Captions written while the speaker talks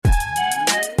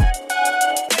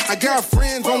got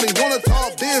friends only wanna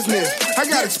talk business. I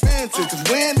got expensive,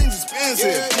 cause winning's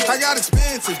expensive. I got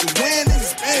expensive, cause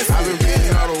winning's expensive. I've been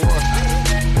reading all the war,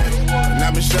 and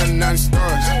I've been shutting down the stores.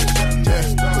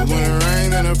 Yeah, cause when it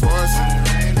rains and it pours,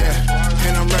 yeah,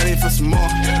 and I'm ready for some more.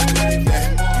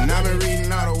 Yeah, and I've been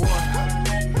reading all the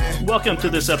war. Welcome to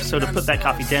this episode of Put That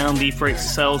Coffee Down, the Freight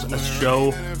Sells a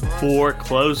show for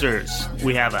closers.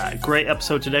 We have a great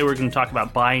episode today. We're going to talk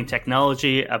about buying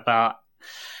technology, about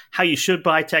how you should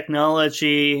buy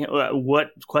technology,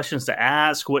 what questions to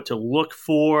ask, what to look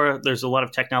for. There's a lot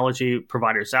of technology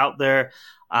providers out there.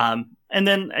 And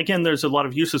then, again, there's a lot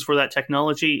of uses for that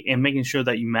technology and making sure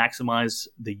that you maximize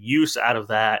the use out of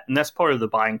that. And that's part of the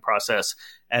buying process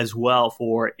as well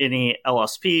for any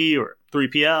LSP or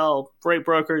 3PL, freight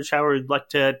brokerage, however you'd like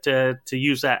to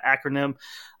use that acronym.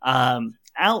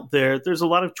 Out there, there's a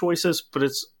lot of choices, but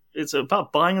it's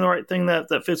about buying the right thing that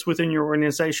fits within your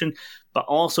organization, but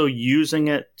also using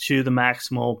it to the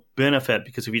maximal benefit.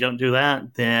 Because if you don't do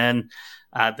that, then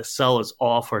the sell is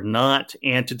off or not.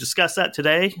 And to discuss that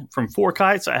today from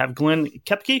FreightTech, I have Glenn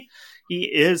Kepke. He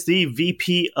is the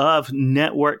VP of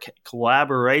Network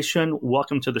Collaboration.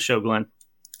 Welcome to the show, Glenn.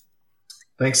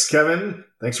 Thanks, Kevin.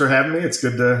 Thanks for having me. It's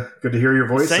good to hear your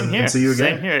voice and see you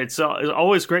again. Same here. It's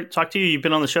always great to talk to you. You've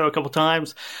been on the show a couple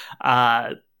times.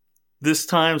 This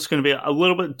time it's going to be a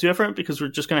little bit different because we're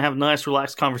just going to have a nice,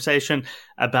 relaxed conversation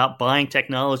about buying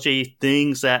technology,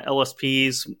 things that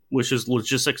LSPs, which is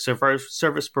logistics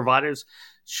service providers,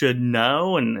 should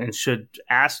know and should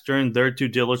ask during their due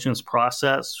diligence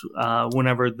process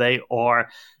whenever they are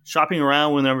shopping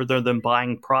around, whenever they're the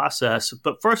buying process.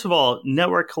 But first of all,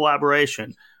 network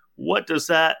collaboration. What does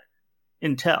that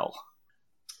entail?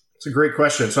 It's a great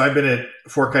question. So I've been at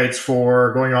FreightTech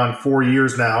for going on 4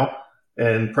 years now.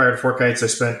 And prior to FreightTech, I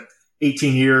spent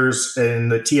 18 years in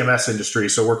the TMS industry.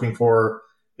 So working for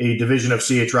a division of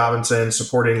C.H. Robinson,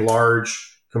 supporting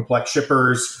large, complex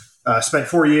shippers. Spent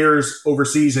 4 years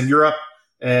overseas in Europe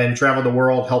and traveled the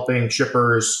world helping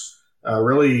shippers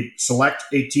really select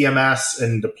a TMS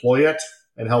and deploy it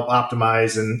and help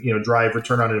optimize and drive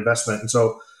return on investment. And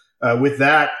so with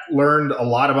that, learned a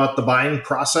lot about the buying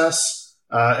process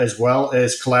as well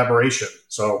as collaboration.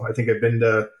 So I think I've been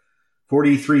to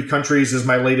 43 countries is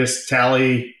my latest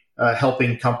tally,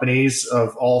 helping companies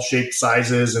of all shapes,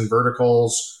 sizes, and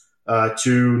verticals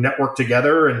to network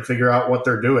together and figure out what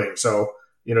they're doing. So,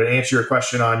 to answer your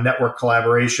question on network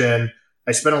collaboration,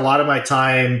 I spent a lot of my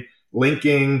time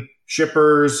linking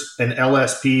shippers and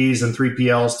LSPs and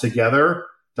 3PLs together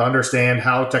to understand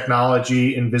how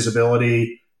technology and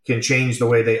visibility can change the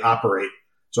way they operate.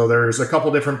 So there's a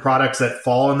couple different products that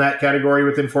fall in that category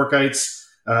within FreightTech.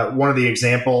 One of the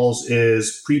examples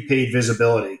is prepaid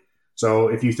visibility. So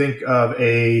if you think of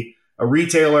a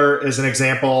retailer as an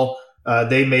example,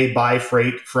 they may buy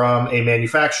freight from a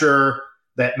manufacturer.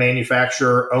 That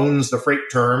manufacturer owns the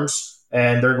freight terms,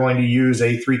 and they're going to use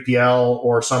a 3PL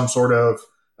or some sort of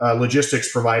logistics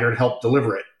provider to help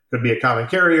deliver it. Could be a common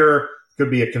carrier,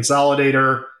 could be a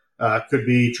consolidator, could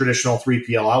be traditional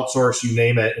 3PL outsource, you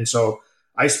name it. And so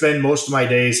I spend most of my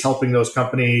days helping those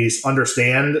companies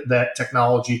understand that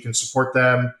technology can support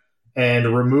them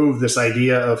and remove this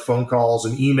idea of phone calls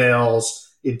and emails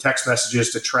in text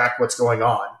messages to track what's going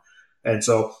on. And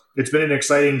so it's been an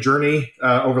exciting journey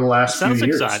over the last few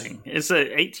years. Sounds exciting. It's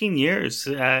 18 years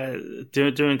doing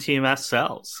TMS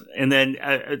sales and then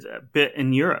a bit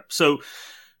in Europe. So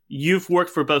you've worked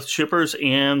for both shippers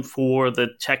and for the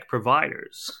tech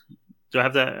providers. Do I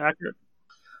have that accurate?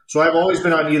 So I've always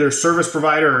been on either service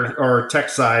provider or tech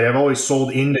side. I've always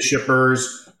sold into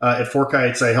shippers. At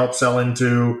FreightTech, I help sell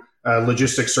into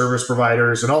logistics service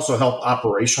providers and also help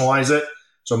operationalize it.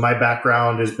 So my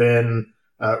background has been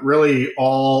really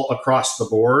all across the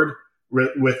board.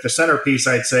 With the centerpiece,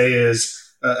 I'd say, is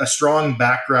a strong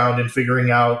background in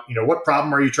figuring out, what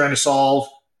problem are you trying to solve?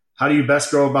 How do you best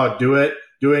go about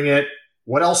doing it?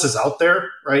 What else is out there,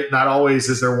 right? Not always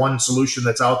is there one solution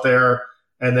that's out there.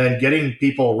 And then getting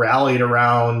people rallied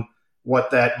around what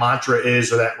that mantra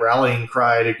is or that rallying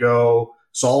cry to go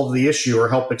solve the issue or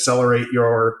help accelerate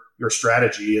your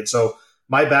strategy. And so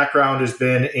my background has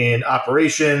been in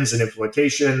operations and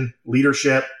implementation,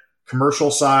 leadership, commercial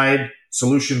side,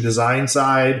 solution design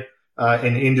side,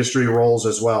 and industry roles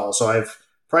as well. So I've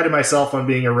prided myself on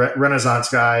being a Renaissance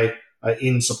guy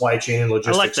in supply chain and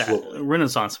logistics. I like that. Globally.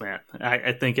 Renaissance man.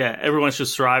 I think everyone should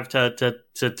strive to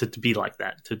be like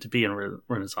that, to be in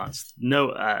Renaissance.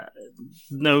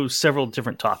 No, several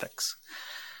different topics.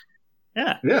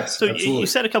 Yeah. Yes, So absolutely. you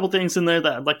said a couple things in there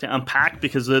that I'd like to unpack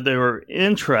because they were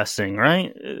interesting,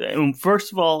 right? And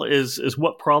first of all, is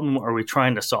what problem are we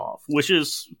trying to solve? Which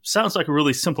sounds like a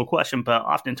really simple question, but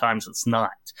oftentimes it's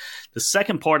not. The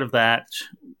second part of that,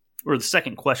 or the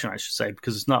second question, I should say,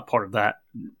 because it's not part of that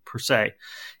per se,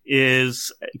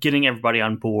 is getting everybody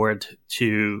on board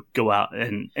to go out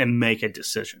and make a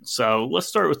decision. So let's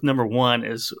start with number one: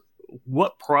 is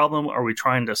what problem are we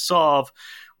trying to solve?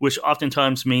 Which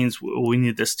oftentimes means we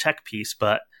need this tech piece,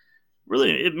 but really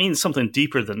it means something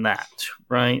deeper than that,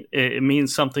 right? It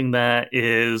means something that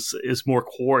is more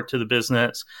core to the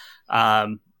business,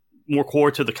 more core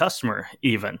to the customer,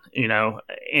 even,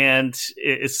 and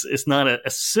it's not a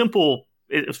simple.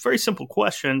 It's a very simple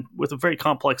question with a very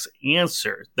complex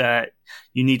answer that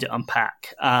you need to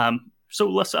unpack. So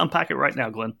let's unpack it right now,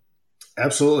 Glenn.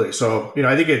 Absolutely. So,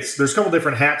 I think there's a couple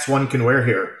different hats one can wear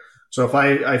here. So if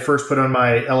I first put on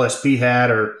my LSP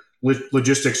hat or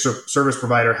logistics service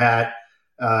provider hat,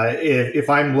 if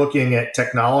I'm looking at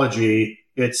technology,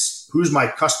 it's who's my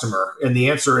customer? And the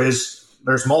answer is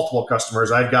there's multiple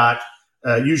customers. I've got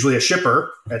usually a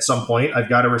shipper at some point. I've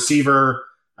got a receiver.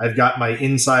 I've got my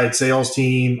inside sales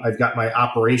team. I've got my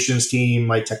operations team,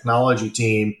 my technology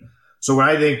team. So when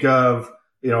I think of,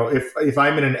 if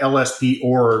I'm in an LSP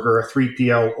org or a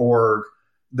 3PL org,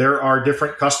 there are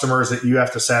different customers that you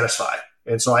have to satisfy.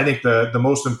 And so I think the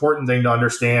most important thing to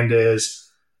understand is,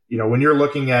 when you're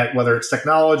looking at whether it's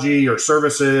technology or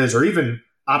services or even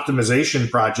optimization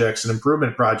projects and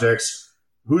improvement projects,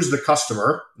 who's the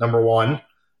customer, number one?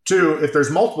 Two, if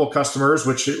there's multiple customers,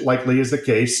 which likely is the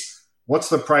case, what's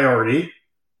the priority?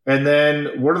 And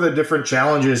then what are the different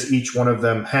challenges each one of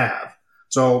them have?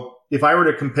 So if I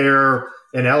were to compare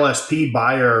an LSP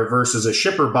buyer versus a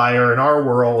shipper buyer in our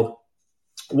world,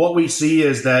 what we see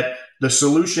is that the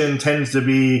solution tends to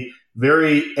be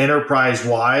very enterprise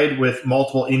wide with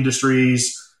multiple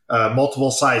industries,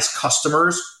 multiple size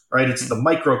customers, right? It's the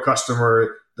micro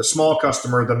customer, the small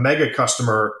customer, the mega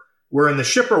customer. Where in the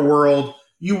shipper world,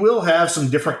 you will have some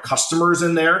different customers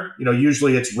in there.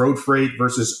 Usually it's road freight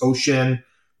versus ocean.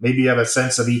 Maybe you have a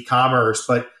sense of e-commerce,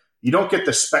 but you don't get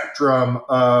the spectrum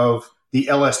of the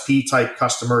LSP type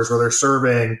customers where they're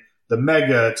serving the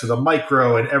mega to the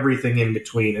micro and everything in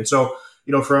between. And so,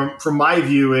 from my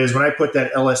view is when I put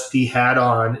that LSP hat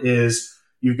on is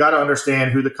you've got to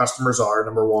understand who the customers are,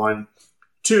 number one.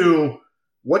 Two,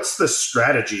 what's the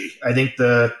strategy? I think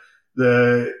the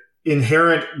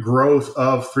inherent growth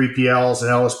of 3PLs and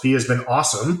LSP has been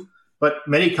awesome, but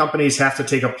many companies have to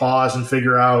take a pause and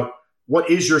figure out what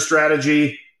is your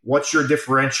strategy? What's your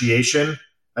differentiation?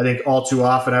 I think all too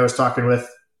often I was talking with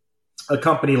a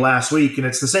company last week, and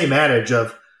it's the same adage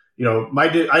of,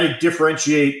 I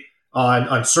differentiate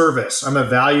on service. I'm a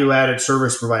value-added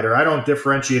service provider. I don't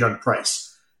differentiate on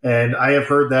price. And I have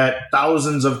heard that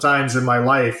thousands of times in my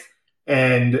life.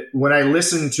 And when I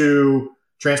listen to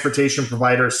transportation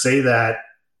providers say that,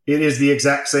 it is the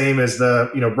exact same as the,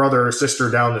 brother or sister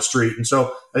down the street. And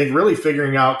so I think really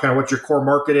figuring out kind of what your core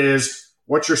market is,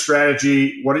 what's your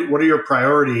strategy, what are your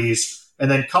priorities,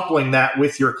 and then coupling that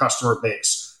with your customer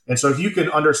base. And so if you can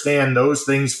understand those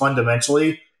things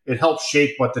fundamentally, it helps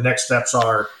shape what the next steps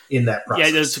are in that process.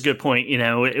 Yeah, that's a good point.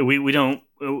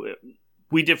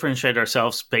 We differentiate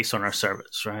ourselves based on our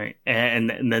service, right? And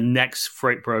the next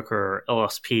freight broker or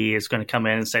LSP is going to come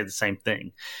in and say the same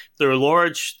thing. They're a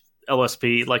large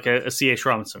LSP, like a C.H.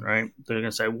 Robinson, right? They're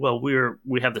going to say, well,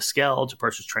 we have the scale to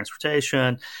purchase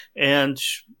transportation, and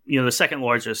the second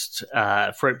largest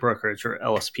freight brokerage or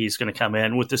LSP is going to come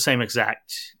in with the same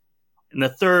exact, and the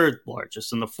third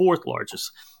largest and the fourth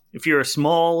largest. If you're a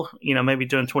small, maybe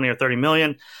doing 20 or 30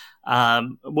 million,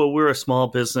 well, we're a small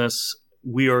business.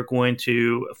 We are going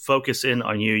to focus in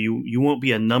on you. You won't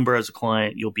be a number as a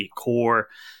client. You'll be core.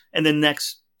 And the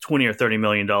next $20 or $30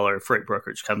 million freight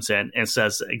brokerage comes in and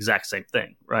says the exact same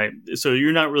thing, right? So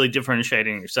you're not really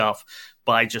differentiating yourself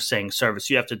by just saying service.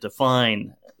 You have to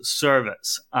define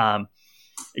service.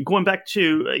 Going back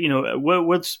to,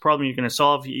 what's the problem you're going to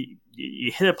solve?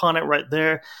 You hit upon it right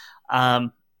there.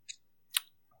 And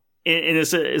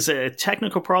it's a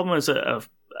technical problem.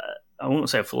 I won't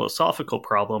say a philosophical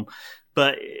problem,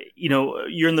 but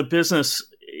you're in the business.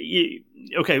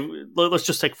 Okay, let's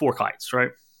just take Four Kites,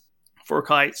 right? Four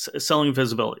Kites selling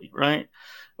visibility, right?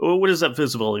 What does that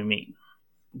visibility mean?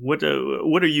 What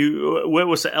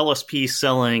was the LSP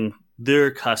selling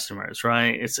their customers,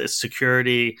 right? It's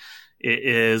security. It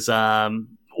is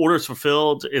orders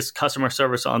fulfilled. It's customer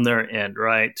service on their end,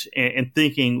 right? And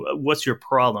thinking, what's your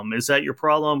problem? Is that your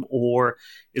problem, or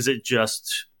is it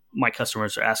just my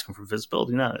customers are asking for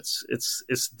visibility? No,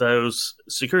 it's those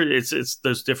security. It's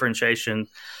those differentiation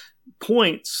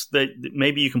points that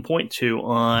maybe you can point to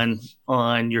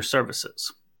on your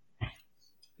services?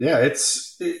 Yeah,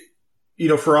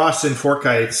 for us in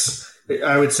FreightTech,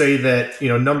 I would say that,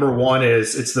 number one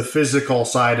is it's the physical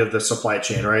side of the supply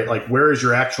chain, right? Like, where is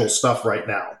your actual stuff right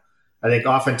now? I think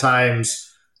oftentimes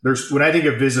when I think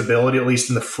of visibility, at least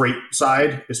in the freight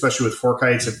side, especially with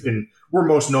FreightTech, and we're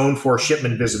most known for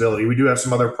shipment visibility. We do have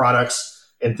some other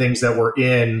products and things that we're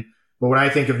in. But when I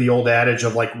think of the old adage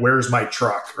of like, where's my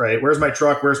truck, right? Where's my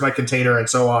truck? Where's my container? And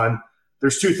so on.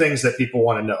 There's two things that people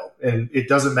want to know. And it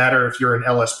doesn't matter if you're an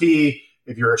LSP,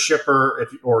 if you're a shipper,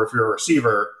 or if you're a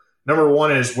receiver. Number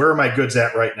one is, where are my goods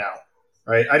at right now?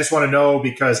 Right? I just want to know,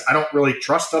 because I don't really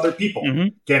trust other people,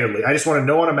 candidly. I just want to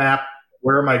know on a map,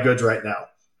 where are my goods right now?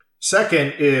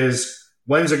 Second is,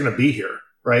 when's it going to be here?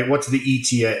 Right? What's the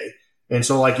ETA? And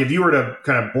so, like, if you were to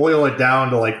kind of boil it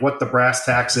down to like what the brass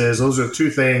tacks is, those are two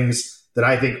things that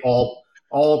I think all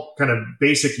kind of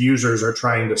basic users are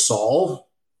trying to solve.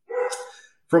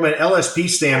 From an LSP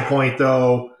standpoint,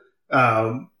 though,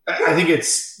 I think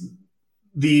it's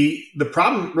the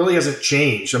problem really hasn't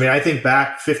changed. I mean, I think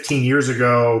back 15 years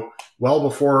ago, well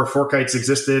before FreightTech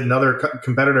existed and other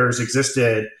competitors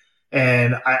existed,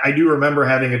 and I do remember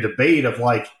having a debate of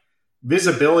like,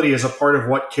 visibility is a part of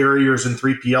what carriers and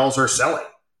 3PLs are selling,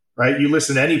 right? You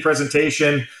listen to any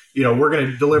presentation, we're going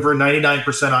to deliver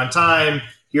 99% on time.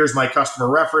 Here's my customer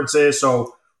references.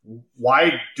 So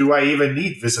why do I even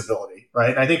need visibility,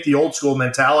 right? I think the old school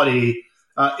mentality,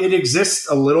 it exists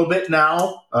a little bit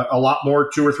now, a lot more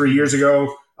 2 or 3 years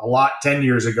ago, a lot 10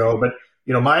 years ago. But,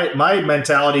 my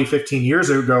mentality 15 years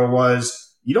ago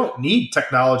was, you don't need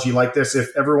technology like this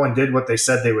if everyone did what they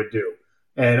said they would do.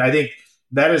 And I think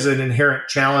that is an inherent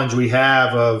challenge we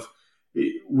have of,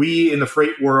 we in the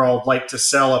freight world like to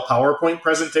sell a PowerPoint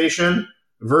presentation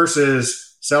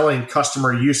versus selling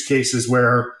customer use cases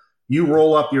where you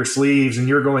roll up your sleeves and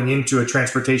you're going into a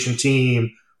transportation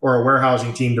team or a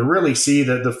warehousing team to really see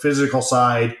the physical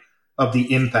side of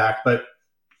the impact. But,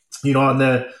 on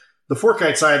the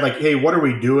FreightTech side, like, hey, what are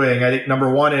we doing? I think number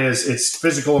one is it's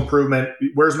physical improvement.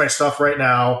 Where's my stuff right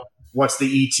now? What's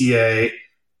the ETA?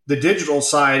 The digital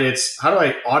side, it's how do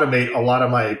I automate a lot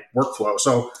of my workflow?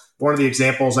 So one of the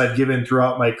examples I've given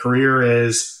throughout my career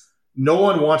is no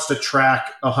one wants to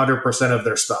track 100% of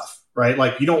their stuff, right?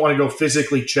 Like, you don't want to go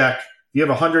physically check. If you have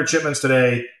 100 shipments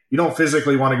today, you don't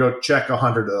physically want to go check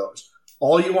 100 of those.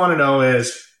 All you want to know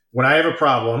is, when I have a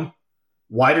problem,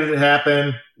 why did it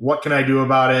happen? What can I do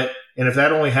about it? And if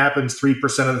that only happens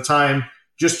 3% of the time,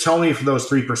 just tell me for those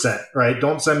 3%, right?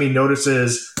 Don't send me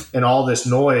notices and all this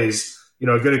noise.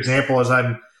 A good example is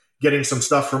I'm getting some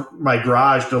stuff from my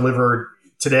garage delivered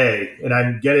today, and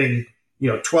I'm getting,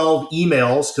 12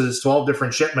 emails because it's 12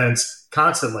 different shipments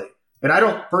constantly. And I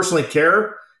don't personally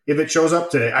care if it shows up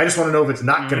today. I just want to know if it's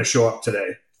not going to show up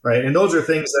today, right? And those are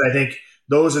things that I think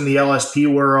those in the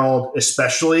LSP world,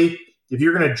 especially, if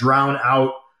you're going to drown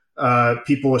out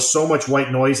people with so much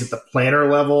white noise at the planner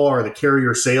level or the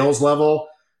carrier sales level,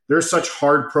 there's such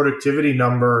hard productivity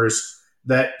numbers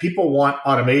that people want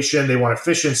automation, they want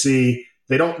efficiency.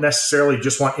 They don't necessarily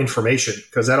just want information,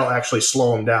 because that'll actually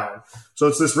slow them down. So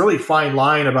it's this really fine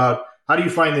line about, how do you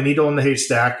find the needle in the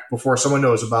haystack before someone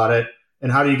knows about it?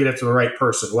 And how do you get it to the right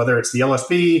person, whether it's the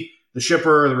LSP, the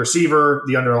shipper, the receiver,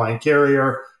 the underlying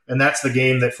carrier? And that's the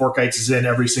game that FreightTech is in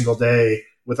every single day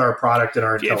with our product and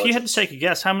our intelligence. If you had to take a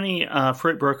guess, how many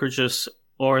freight brokerages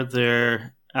are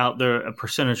there out there,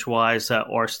 percentage-wise, that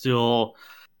are still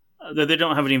that they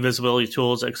don't have any visibility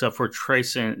tools except for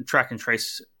track and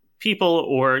trace people,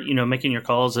 or making your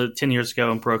calls? 10 years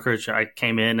ago in brokerage, I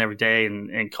came in every day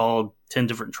and called 10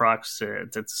 different trucks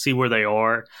to see where they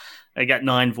are. I got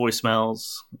 9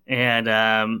 voicemails,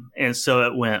 and so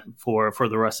it went for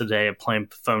the rest of the day of playing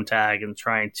phone tag and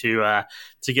trying to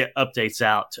get updates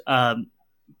out.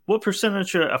 What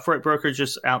percentage of freight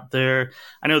brokerages out there?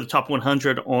 I know the top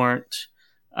 100 aren't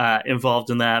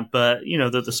involved in that, but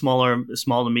the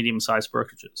small to medium sized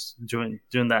brokerages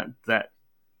doing that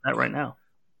right now.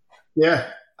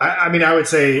 Yeah, I mean, I would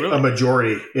say Really? a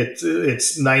majority. It's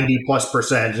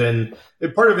 90+%,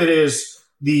 and part of it is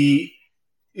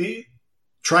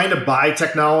trying to buy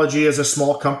technology as a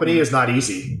small company is not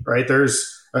easy, right? There's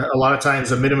a lot of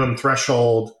times a minimum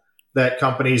threshold that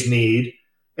companies need,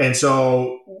 and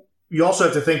so you also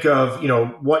have to think of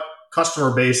what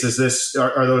customer base is this?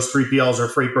 Are those 3PLs or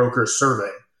freight brokers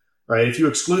serving, right? If you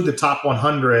exclude the top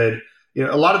 100,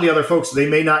 a lot of the other folks, they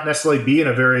may not necessarily be in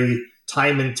a very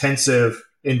time-intensive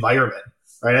environment,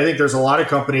 right? I think there's a lot of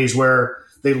companies where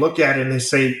they look at it and they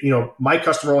say, my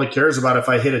customer only cares about if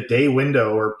I hit a day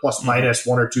window or plus minus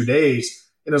 1 or 2 days.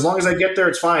 And as long as I get there,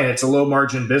 it's fine. It's a low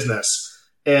margin business.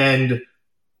 And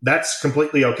that's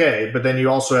completely okay. But then you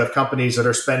also have companies that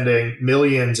are spending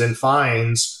millions in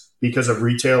fines because of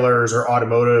retailers or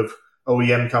automotive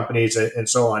OEM companies and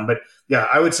so on. But yeah,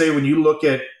 I would say when you look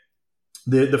at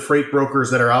the freight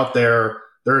brokers that are out there,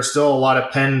 there are still a lot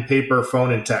of pen, paper,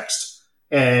 phone, and text.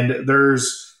 And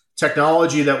there's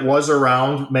technology that was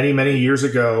around many, many years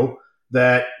ago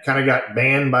that kind of got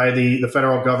banned by the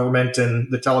federal government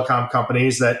and the telecom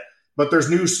companies but there's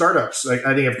new startups. Like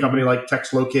I think of a company like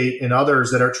TextLocate and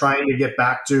others that are trying to get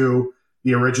back to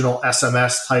the original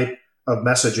SMS type of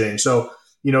messaging. So,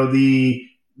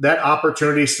 that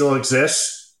opportunity still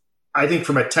exists. I think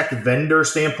from a tech vendor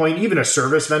standpoint, even a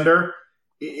service vendor,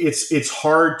 it's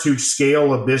hard to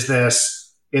scale a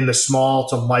business in the small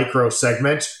to micro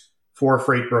segment for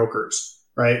freight brokers,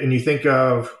 right? And you think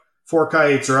of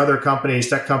FreightTech or other companies,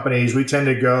 tech companies, we tend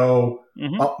to go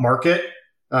up market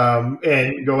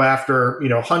and go after,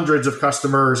 hundreds of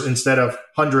customers instead of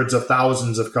hundreds of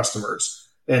thousands of customers.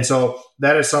 And so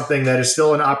that is something that is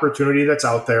still an opportunity that's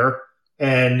out there.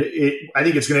 And I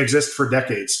think it's going to exist for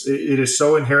decades. It is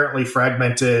so inherently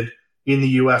fragmented in the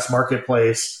U.S.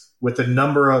 marketplace with the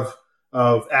number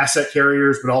of asset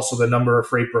carriers, but also the number of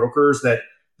freight brokers that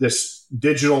this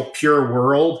digital pure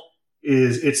world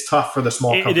it's tough for the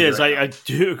small company. It is. I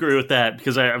do agree with that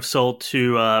because I've sold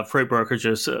to freight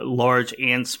brokerages, large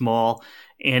and small,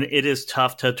 and it is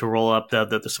tough to roll up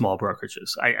the small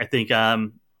brokerages. I think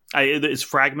it's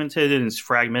fragmented, and it's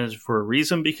fragmented for a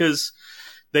reason because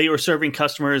they are serving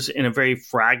customers in a very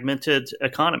fragmented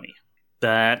economy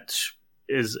that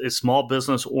is small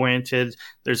business oriented.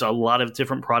 There's a lot of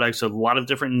different products, a lot of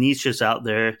different niches out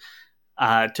there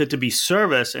to be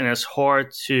serviced, and it's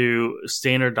hard to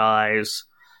standardize.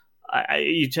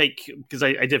 Because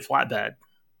I did flatbed,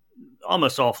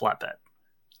 almost all flatbed.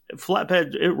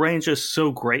 Flatbed, it ranges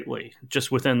so greatly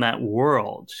just within that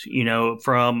world,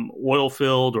 from oil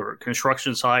field or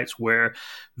construction sites where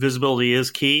visibility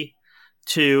is key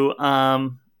to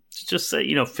just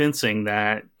say, fencing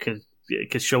that could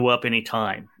show up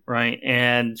anytime. Right.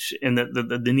 And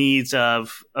the needs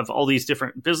of all these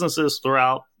different businesses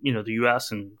throughout, the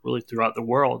U.S. and really throughout the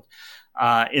world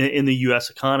in the U.S.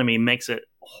 economy makes it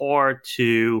hard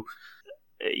to,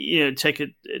 take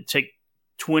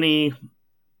 $20-30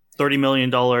 million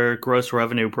gross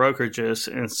revenue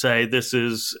brokerages and say this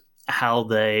is how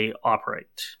they operate.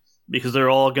 Because they're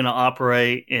all going to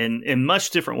operate in much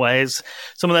different ways.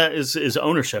 Some of that is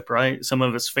ownership, right? Some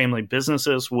of it's family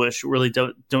businesses, which really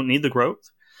don't need the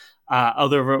growth.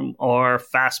 Other of them are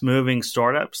fast-moving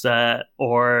startups that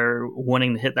are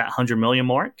wanting to hit that 100 million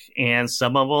mark, and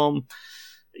some of them,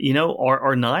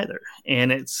 are neither.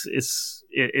 And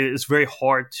it's very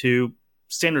hard to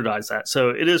standardize that.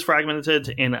 So it is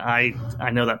fragmented, and I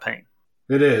know that pain.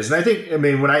 It is, and I think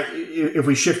if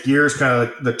we shift gears, kind of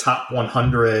like the top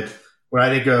 100, when I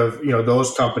think of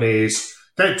those companies,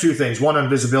 kind of two things: one on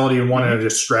visibility and one on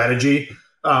just strategy.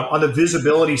 On the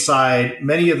visibility side,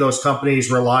 many of those companies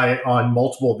rely on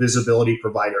multiple visibility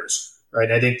providers, right?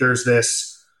 And I think there's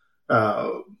this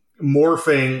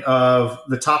morphing of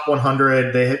the top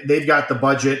 100. They've got the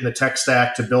budget and the tech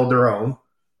stack to build their own,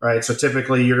 right? So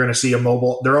typically, you're going to see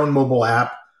their own mobile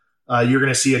app. You're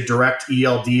going to see a direct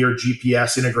ELD or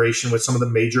GPS integration with some of the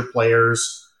major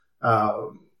players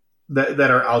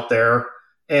that are out there.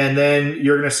 And then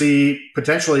you're going to see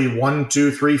potentially 1,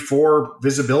 2, 3, 4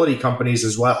 visibility companies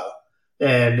as well.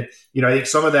 And, I think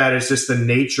some of that is just the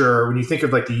nature when you think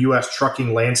of like the U.S.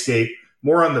 trucking landscape,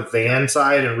 more on the van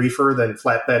side and reefer than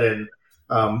flatbed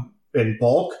and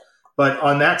bulk. But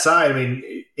on that side,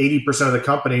 80% of the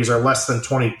companies are less than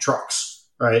 20 trucks,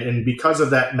 right? And because of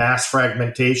that mass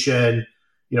fragmentation,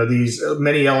 these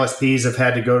many LSPs have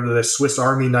had to go to the Swiss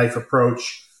Army knife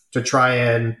approach to try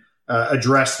and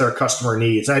address their customer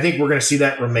needs. And I think we're going to see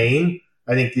that remain.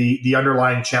 I think the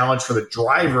underlying challenge for the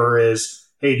driver is,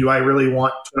 hey, do I really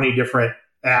want 20 different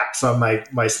apps on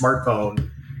my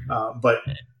smartphone? But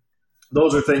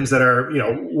those are things that are,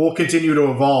 will continue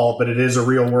to evolve, but it is a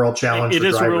real world challenge. It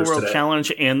is a real world today.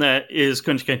 challenge, and that is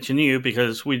going to continue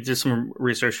because we did some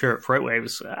research here at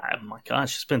FreightWaves. Oh my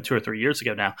gosh, it's been 2 or 3 years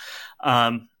ago now.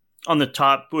 On the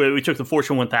top, we took the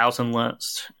Fortune 1000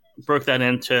 list, broke that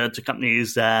into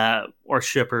companies that are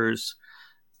shippers,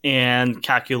 and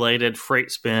calculated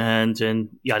freight spend and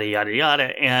yada yada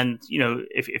yada. And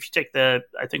if you take I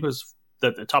think it was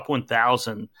the top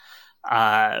 1,000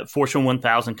 Fortune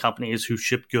 1000 companies who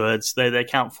ship goods, they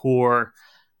account for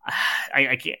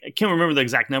I can't remember the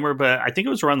exact number, but I think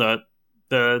it was around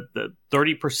the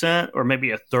 30% or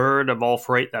maybe a third of all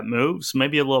freight that moves,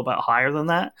 maybe a little bit higher than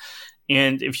that.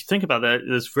 And if you think about that,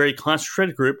 this very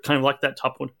concentrated group, kind of like that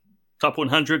top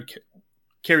 100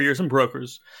 carriers and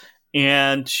brokers.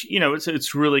 And,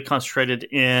 it's really concentrated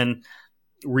in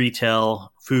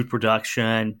retail, food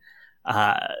production,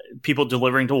 people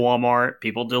delivering to Walmart,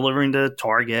 people delivering to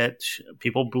Target,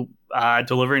 people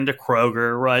delivering to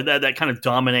Kroger, right? That kind of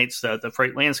dominates the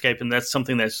freight landscape. And that's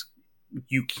something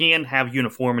you can have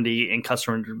uniformity in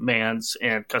customer demands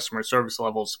and customer service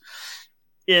levels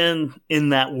in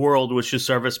that world, which is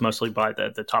serviced mostly by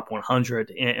the top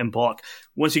 100 in bulk.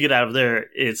 Once you get out of there,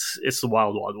 it's the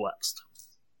wild, wild west.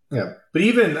 Yeah. But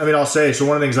even, I'll say, so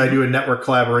one of the things I do in network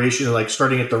collaboration, like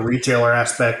starting at the retailer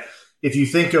aspect, if you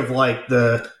think of like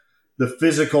the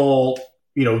physical,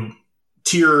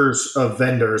 tiers of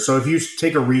vendors. So if you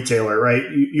take a retailer, right,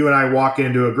 you and I walk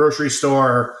into a grocery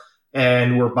store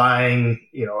and we're buying,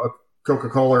 a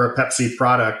Coca-Cola or a Pepsi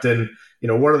product. And,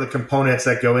 what are the components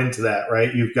that go into that,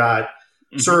 right? You've got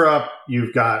syrup,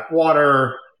 you've got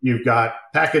water, you've got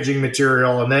packaging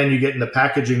material, and then you get into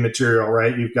packaging material,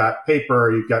 right? You've got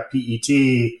paper, you've got PET,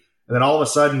 and then all of a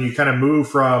sudden you kind of move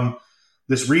from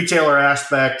this retailer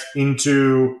aspect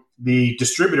into the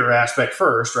distributor aspect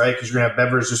first, right? Because you're going to have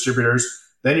beverage distributors.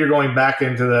 Then you're going back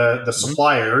into the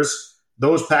suppliers.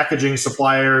 Those packaging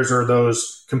suppliers or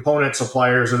those component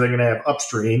suppliers are they going to have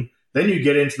upstream. Then you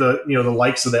get into the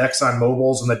likes of the Exxon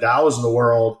Mobils and the Dows of the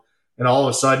world, and all of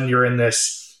a sudden you're in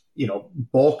this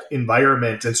bulk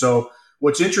environment. And so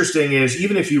what's interesting is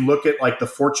even if you look at like the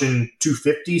Fortune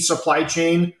 250 supply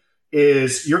chain,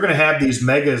 is you're going to have these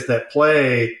megas that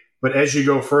play, but as you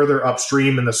go further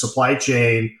upstream in the supply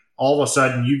chain, all of a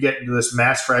sudden you get into this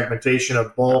mass fragmentation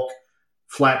of bulk,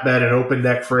 flatbed, and open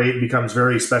deck freight becomes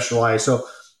very specialized. So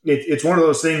it's one of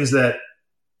those things that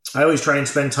I always try and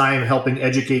spend time helping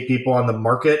educate people on the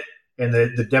market and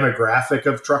the demographic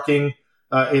of trucking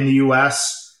in the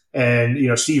U.S. And,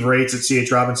 Steve Rates at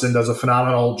C.H. Robinson does a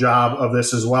phenomenal job of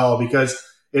this as well, because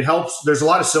it helps. There's a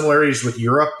lot of similarities with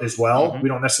Europe as well. We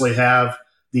don't necessarily have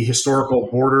the historical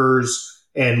borders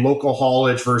and local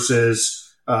haulage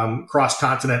versus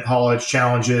cross-continent haulage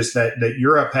challenges that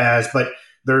Europe has. But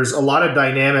there's a lot of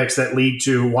dynamics that lead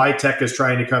to why tech is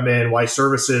trying to come in, why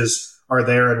services are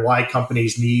there, and why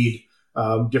companies need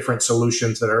different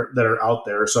solutions that are out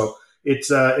there. So it's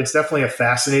definitely a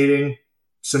fascinating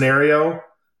scenario.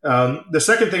 The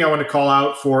second thing I want to call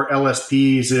out for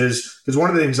LSPs is, because one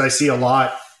of the things I see a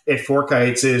lot at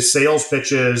FreightTech is sales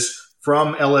pitches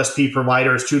from LSP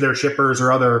providers to their shippers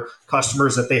or other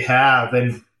customers that they have.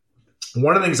 And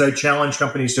one of the things I challenge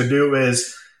companies to do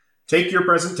is take your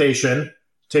presentation,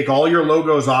 take all your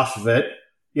logos off of it,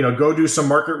 go do some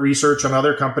market research on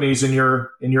other companies in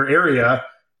your area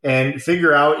and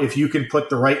figure out if you can put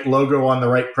the right logo on the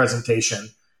right presentation.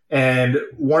 And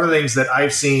one of the things that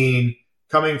I've seen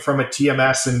coming from a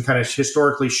TMS and kind of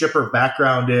historically shipper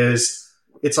background is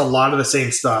it's a lot of the same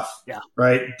stuff,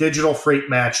 right? Digital freight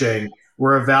matching.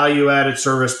 We're a value-added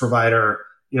service provider.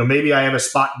 Maybe I have a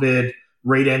spot bid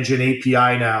rate engine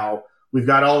API now. We've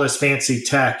got all this fancy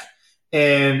tech.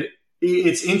 And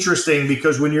it's interesting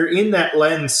because when you're in that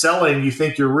lens selling, you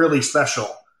think you're really special.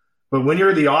 But when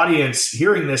you're the audience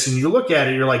hearing this and you look at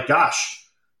it, you're like, gosh,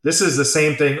 this is the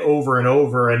same thing over and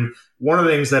over. And one of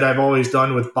the things that I've always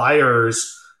done with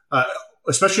buyers,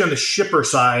 especially on the shipper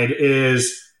side,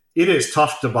 is it is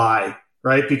tough to buy,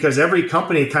 right? Because every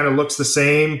company kind of looks the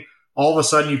same. All of a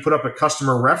sudden you put up a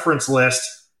customer reference list,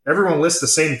 everyone lists the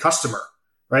same customer,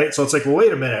 right? So it's like, well,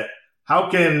 wait a minute. How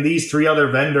can these three other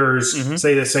vendors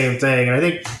say the same thing? And I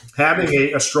think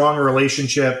having a strong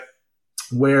relationship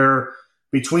where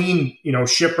between,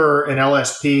 shipper and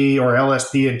LSP or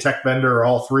LSP and tech vendor or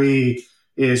all three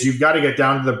is you've got to get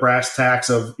down to the brass tacks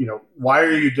of, why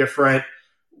are you different?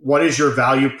 What is your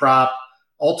value prop?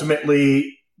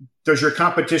 Ultimately, does your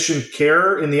competition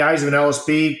care in the eyes of an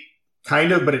LSP?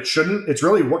 Kind of, but it shouldn't. It's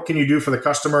really what can you do for the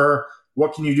customer?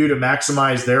 What can you do to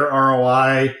maximize their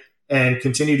ROI and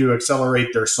continue to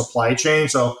accelerate their supply chain?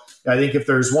 So I think if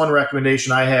there's one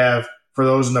recommendation I have for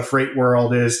those in the freight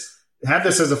world is have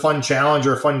this as a fun challenge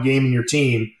or a fun game in your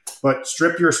team, but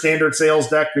strip your standard sales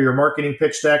deck or your marketing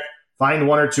pitch deck, find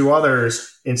one or two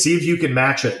others and see if you can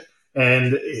match it.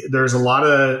 And there's a lot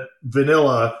of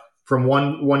vanilla from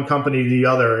one company to the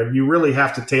other. And you really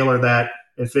have to tailor that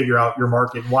and figure out your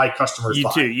market and why customers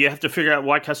buy. You do. You have to figure out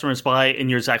why customers buy, and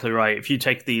you're exactly right. If you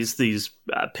take these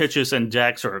pitches and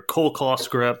decks or cold call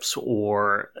scripts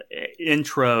or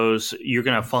intros, you're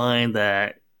going to find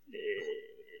that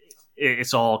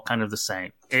it's all kind of the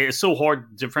same. It's so hard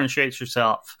to differentiate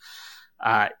yourself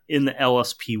in the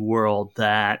LSP world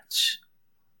that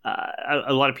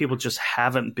a lot of people just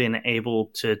haven't been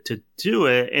able to do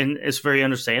it, and it's very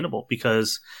understandable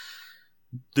because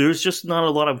there's just not a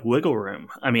lot of wiggle room.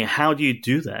 I mean, how do you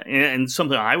do that? And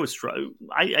something I was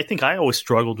I think I always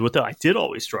struggled with it. I did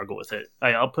always struggle with it.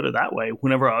 I'll put it that way.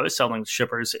 Whenever I was selling to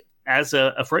shippers as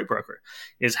a freight broker,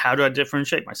 is how do I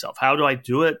differentiate myself? How do I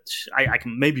do it? I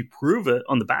can maybe prove it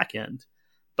on the back end,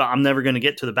 but I'm never going to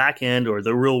get to the back end or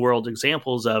the real world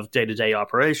examples of day-to-day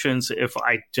operations if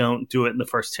I don't do it in the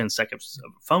first 10 seconds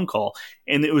of a phone call.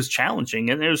 And it was challenging.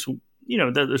 And there's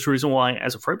there's a reason why,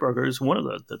 as a freight broker, is one of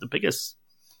the biggest,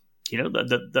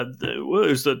 it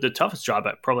was the toughest job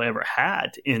I probably ever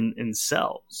had in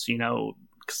sales,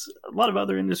 because a lot of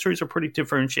other industries are pretty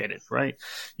differentiated, right?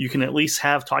 You can at least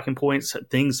have talking points,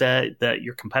 things that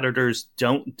your competitors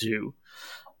don't do.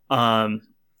 And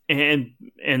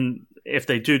if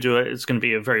they do it, it's going to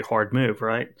be a very hard move,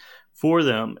 right, for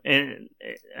them. And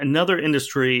another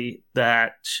industry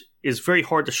that is very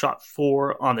hard to shop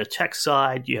for on the tech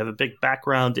side, you have a big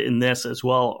background in this as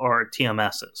well, are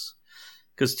TMSs.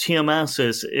 Because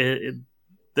TMSs,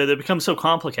 they become so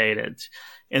complicated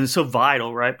and so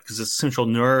vital, right? Because it's the central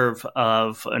nerve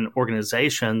of an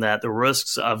organization that the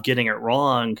risks of getting it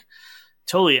wrong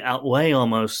totally outweigh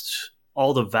almost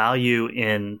all the value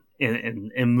in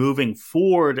moving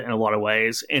forward in a lot of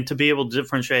ways. And to be able to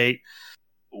differentiate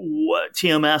what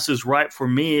TMS is right for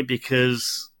me,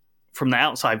 because from the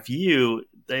outside view,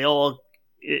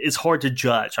 it's hard to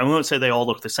judge. I won't say they all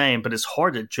look the same, but it's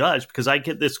hard to judge because I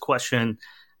get this question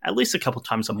at least a couple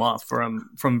times a month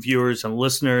from viewers and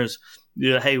listeners.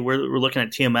 Hey, we're looking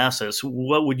at TMSs.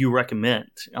 What would you recommend?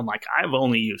 I'm like, I've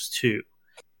only used 2.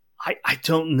 I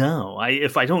don't know.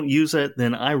 If I don't use it,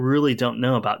 then I really don't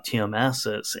know about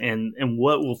TMSs and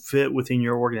what will fit within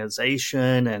your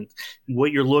organization and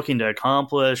what you're looking to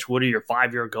accomplish. What are your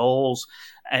 5-year goals?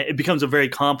 It becomes a very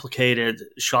complicated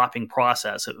shopping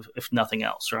process, if nothing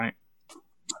else, right?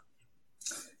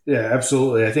 Yeah,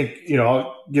 absolutely. I think,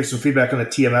 I'll give some feedback on the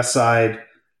TMS side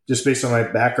just based on my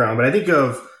background. But I think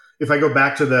if I go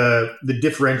back to the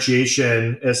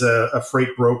differentiation as a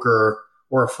freight broker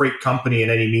or a freight company in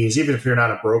any means, even if you're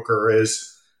not a broker,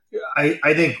 is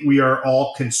I think we are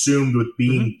all consumed with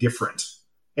being different.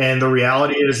 And the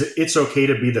reality is it's okay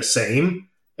to be the same,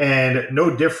 and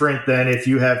no different than if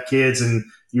you have kids and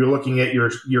you're looking at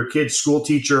your kid's school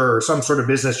teacher or some sort of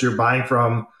business you're buying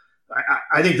from.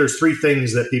 I think there's 3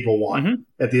 things that people want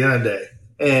at the end of the day.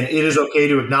 And it is okay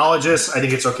to acknowledge this. I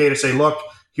think it's okay to say, look,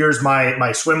 here's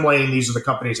my swim lane. These are the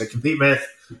companies I compete with.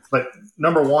 But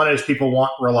number 1 is people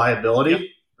want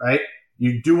reliability, right?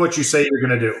 You do what you say you're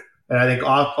going to do. And I think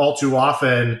all too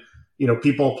often,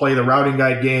 people play the routing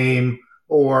guide game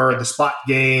or the spot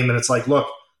game. And it's like, look,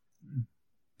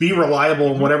 be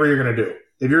reliable in whatever you're going to do.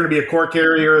 If you're going to be a core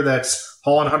carrier that's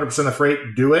hauling 100% of the freight,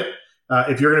 do it.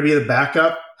 If you're going to be the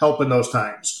backup, help in those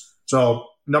times. So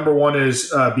number 1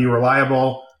 is be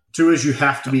reliable. 2 is you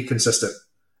have to be consistent,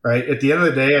 right? At the end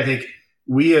of the day, I think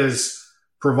we as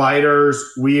providers,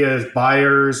 we as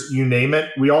buyers, you name it,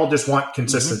 we all just want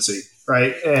consistency,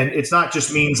 right? And it's not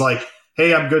just means like,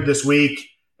 hey, I'm good this week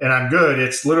and I'm good.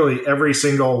 It's literally every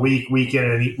single week, week in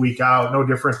and week out, no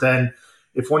different than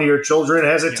if one of your children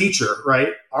has a teacher, right?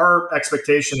 Our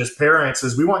expectation as parents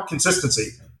is we want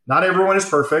consistency. Not everyone is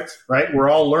perfect, right? We're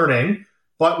all learning,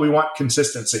 but we want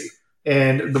consistency.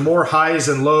 And the more highs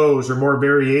and lows or more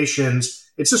variations,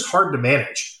 it's just hard to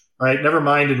manage, right? Never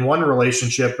mind in one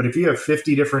relationship, but if you have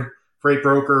 50 different freight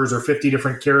brokers or 50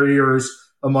 different carriers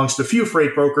amongst a few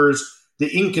freight brokers,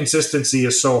 the inconsistency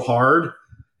is so hard.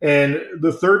 And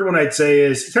the third one I'd say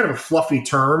is kind of a fluffy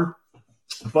term,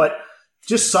 but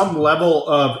just some level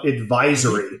of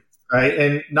advisory, right?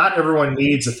 And not everyone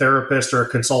needs a therapist or a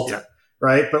consultant,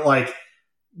 right? But like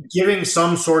giving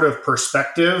some sort of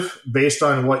perspective based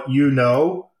on what you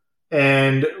know,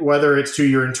 and whether it's to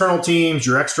your internal teams,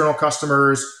 your external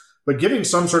customers, but giving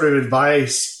some sort of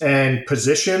advice and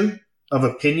position of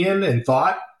opinion and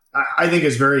thought, I think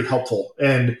is very helpful.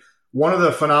 And one of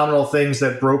the phenomenal things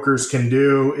that brokers can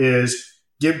do is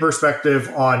give perspective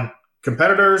on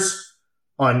competitors,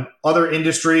 on other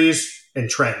industries and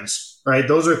trends, right?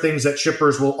 Those are things that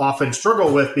shippers will often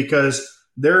struggle with because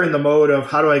they're in the mode of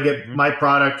how do I get my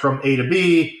product from A to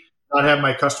B, not have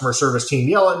my customer service team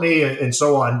yell at me and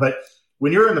so on. But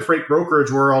when you're in the freight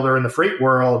brokerage world or in the freight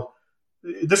world,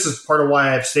 this is part of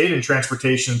why I've stayed in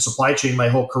transportation and supply chain my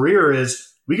whole career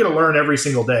is we get to learn every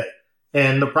single day.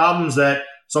 And the problems that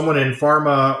someone in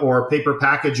pharma or paper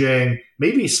packaging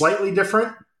may be slightly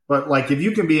different, but like if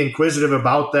you can be inquisitive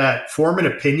about that, form an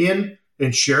opinion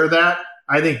and share that,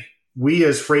 I think we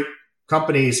as freight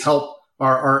companies help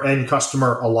our end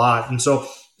customer a lot. And so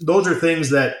those are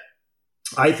things that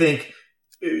I think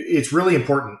it's really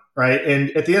important, right?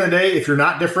 And at the end of the day, if you're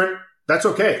not different, that's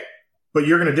okay. but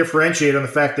you're going to differentiate on the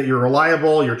fact that you're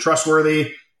reliable, you're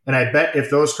trustworthy. And I bet if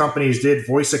those companies did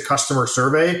voice a customer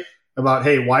survey about,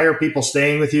 hey, why are people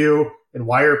staying with you and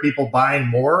why are people buying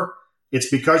more? It's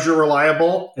because you're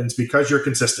reliable and it's because you're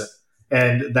consistent.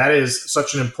 And that is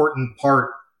such an important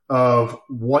part of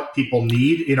what people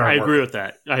need in our work. I agree with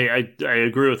that. I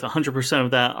agree with 100%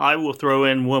 of that. I will throw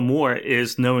in one more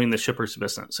is knowing the shipper's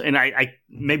business. And I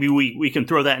maybe we can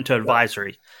throw that into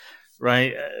advisory,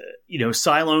 right?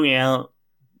 Siloing out,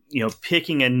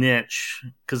 picking a niche,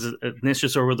 because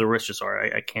niches are where the riches are.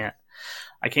 I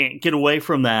can't get away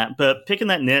from that. But picking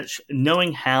that niche,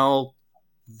 knowing how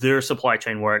their supply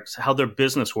chain works, how their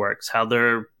business works, how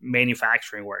their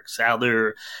manufacturing works, how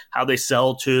they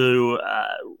sell to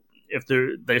if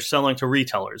they're selling to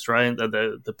retailers, right?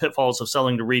 The pitfalls of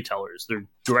selling to retailers, their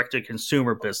direct to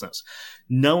consumer business,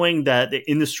 knowing that the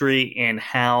industry and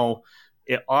how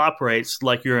it operates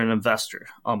like you're an investor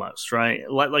almost, right?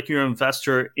 Like you're an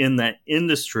investor in that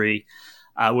industry,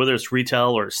 whether it's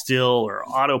retail or steel or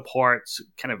auto parts,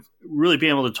 kind of really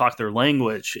being able to talk their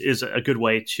language is a good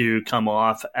way to come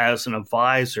off as an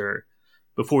advisor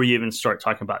before you even start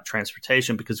talking about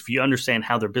transportation. Because if you understand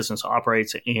how their business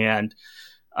operates and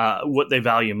what they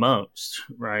value most,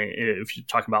 right? If you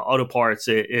talk about auto parts,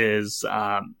 it is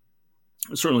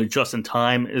certainly just in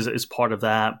time is part of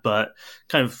that, but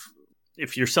kind of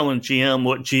if you're selling GM,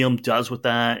 what GM does with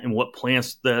that and what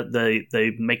plants that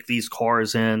they make these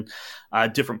cars in,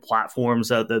 different platforms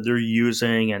that they're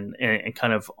using and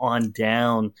kind of on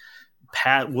down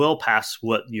well past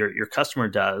what your customer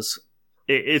does.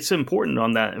 It's important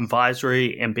on that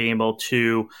advisory and being able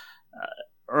to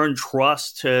earn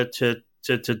trust to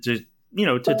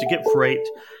get freight,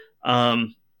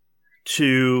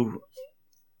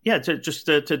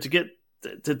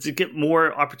 to get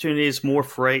more opportunities, more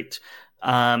freight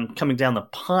coming down the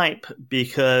pipe,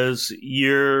 because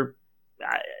you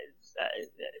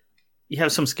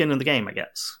have some skin in the game, I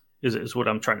guess, is what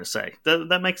I'm trying to say.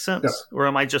 That makes sense? Yeah. Or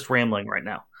am I just rambling right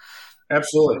now?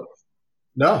 Absolutely.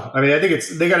 No, I mean, I think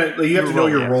you have to know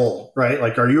your role, right?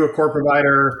 Like, are you a core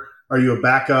provider? Are you a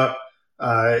backup?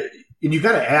 And you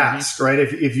got to ask, right?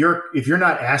 If you're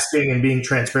not asking and being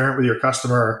transparent with your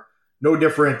customer, no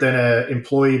different than an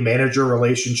employee-manager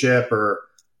relationship or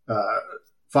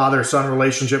father-son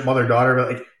relationship, mother-daughter.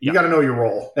 But you got to know your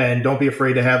role, and don't be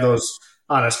afraid to have those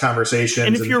honest conversations.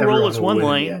 And if your role is one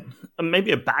lane,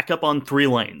 maybe a backup on 3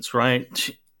 lanes, right?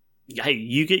 Hey,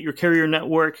 you get your carrier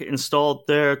network installed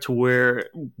there to where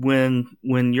when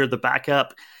you're the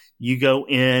backup, you go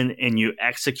in and you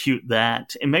execute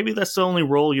that. And maybe that's the only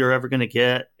role you're ever going to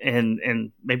get. And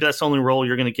maybe that's the only role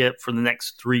you're going to get for the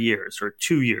next 3 years or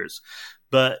 2 years.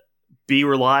 But be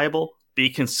reliable, be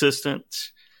consistent,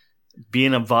 be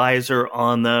an advisor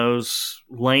on those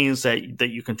lanes that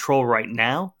you control right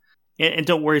now. And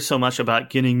don't worry so much about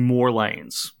getting more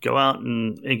lanes. Go out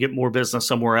and get more business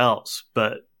somewhere else.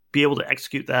 But be able to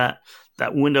execute that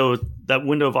window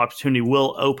of opportunity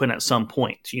will open at some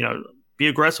point. Be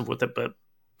aggressive with it, but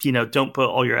don't put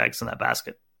all your eggs in that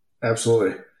basket.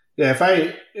 Absolutely. Yeah.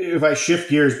 If I shift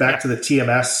gears back to the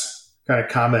TMS kind of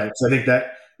comments, I think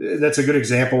that's a good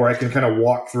example where I can kind of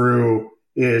walk through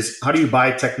is how do you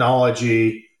buy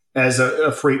technology as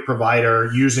a freight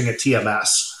provider using a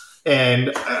TMS?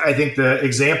 And I think the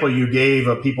example you gave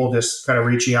of people just kind of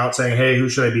reaching out saying, hey, who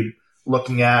should I be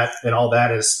looking at and all that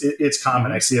it's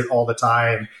common. I see it all the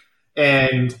time.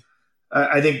 And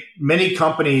I think many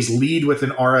companies lead with an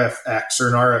RFX or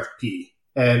an RFP.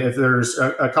 And if there's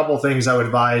a couple of things I would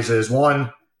advise is,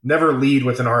 one, never lead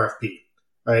with an RFP,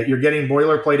 right? You're getting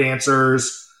boilerplate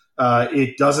answers.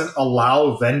 It doesn't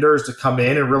allow vendors to come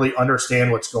in and really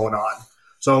understand what's going on.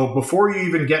 So before you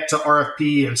even get to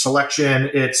RFP and selection,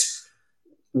 it's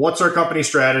what's our company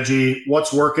strategy,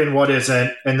 what's working, what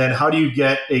isn't, and then how do you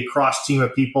get a cross team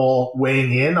of people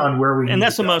weighing in on where we need to go. And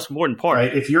that's the most important part.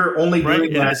 Right? If you're only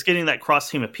doing that, it's getting that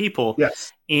cross team of people,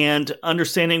 yes, and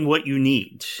understanding what you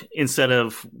need instead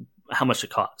of how much it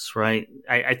costs, right?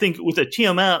 I think with a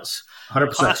TMS,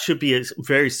 100%. Cost should be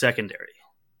very secondary.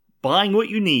 Buying what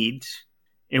you need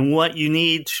and what you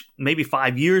need maybe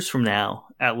 5 years from now,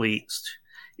 at least,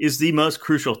 is the most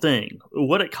crucial thing.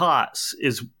 What it costs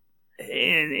is,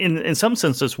 in some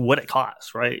senses, what it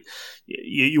costs, right?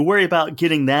 You worry about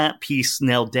getting that piece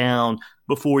nailed down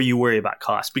before you worry about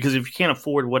cost. Because if you can't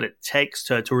afford what it takes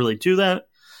to really do that,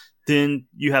 then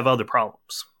you have other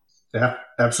problems. Yeah,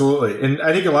 absolutely. And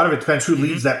I think a lot of it depends who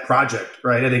leads that project,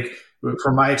 right? I think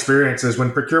from my experiences,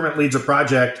 when procurement leads a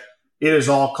project, it is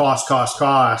all cost.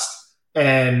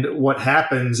 And what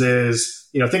happens is,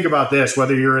 think about this,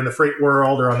 whether you're in the freight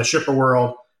world or on the shipper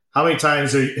world, how many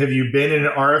times have you been in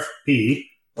an RFP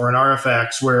or an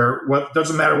RFX, where what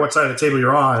doesn't matter what side of the table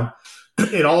you're on,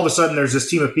 and all of a sudden there's this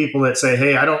team of people that say,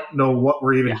 hey, I don't know what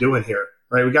we're even doing here,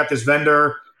 right? We got this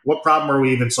vendor. What problem are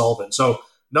we even solving? So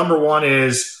number one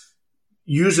is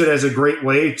use it as a great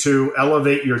way to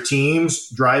elevate your teams,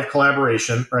 drive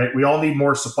collaboration, right? We all need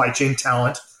more supply chain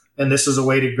talent. And this is a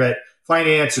way to get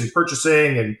finance and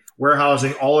purchasing and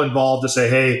warehousing all involved to say,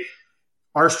 hey,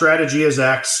 our strategy is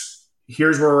X.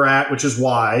 Here's where we're at, which is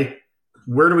Y.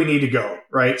 Where do we need to go,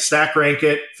 right? Stack rank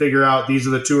it, figure out these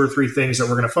are the 2 or 3 things that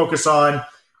we're going to focus on.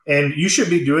 And you should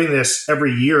be doing this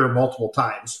every year multiple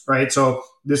times, right? So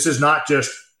this is not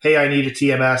just, hey, I need a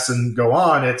TMS and go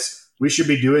on. We should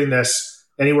be doing this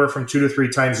anywhere from 2 to 3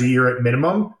 times a year at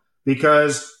minimum,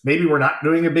 because maybe we're not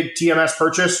doing a big TMS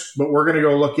purchase, but we're going to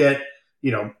go look at,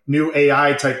 new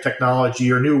AI type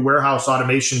technology or new warehouse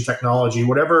automation technology,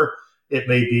 whatever it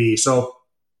may be. So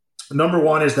number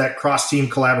one is that cross-team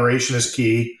collaboration is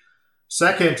key.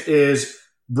 Second is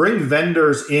bring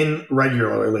vendors in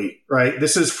regularly, right?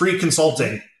 This is free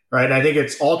consulting, right? And I think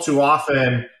it's all too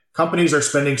often companies are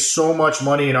spending so much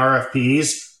money in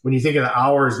RFPs. When you think of the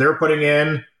hours they're putting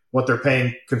in, what they're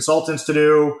paying consultants to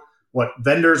do, what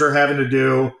vendors are having to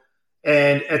do.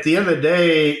 And at the end of the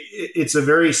day, it's a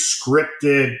very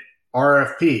scripted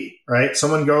RFP, right?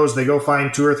 Someone goes, they go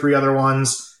find 2 or 3 other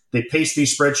ones. They paste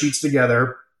these spreadsheets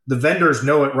together. The vendors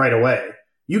know it right away.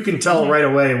 You can tell right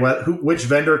away which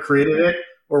vendor created it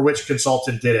or which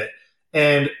consultant did it.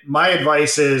 And my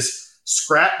advice is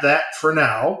scrap that for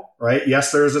now, right?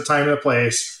 Yes, there's a time and a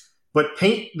place, but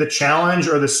paint the challenge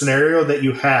or the scenario that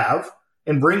you have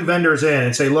and bring vendors in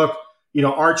and say, look,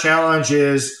 our challenge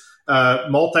is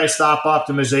multi-stop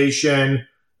optimization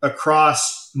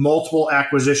across multiple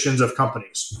acquisitions of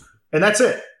companies. And that's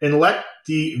it. And let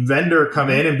the vendor come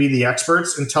in and be the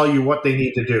experts and tell you what they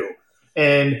need to do.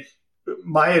 And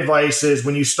my advice is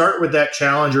when you start with that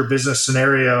challenge or business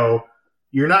scenario,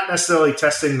 you're not necessarily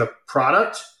testing the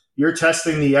product. You're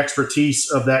testing the expertise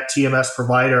of that TMS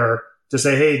provider to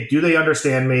say, hey, do they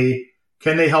understand me?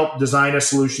 Can they help design a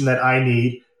solution that I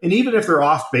need? And even if they're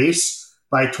off base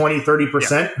by 20,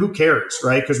 30%, who cares,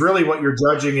 right? Because really what you're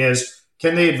judging is,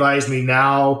 can they advise me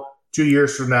now, 2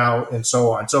 years from now, and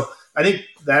so on. So I think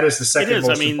that is the second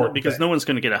most important because thing. No one's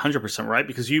going to get 100% right,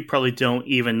 because you probably don't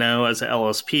even know as an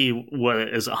LSP what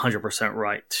is 100%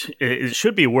 right. It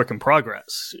should be a work in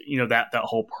progress, that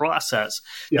whole process.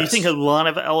 Yes. Do you think a lot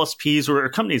of LSPs or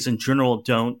companies in general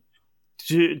don't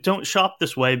shop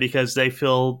this way because they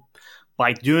feel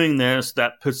by doing this,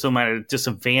 that puts them at a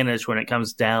disadvantage when it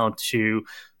comes down to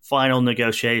final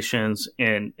negotiations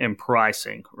and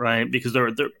pricing, right? Because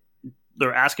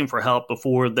they're asking for help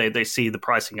before they see the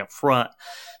pricing up front.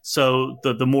 So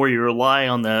the more you rely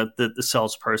on the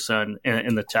salesperson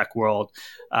in the tech world,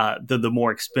 the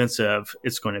more expensive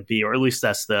it's going to be, or at least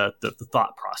that's the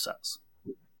thought process.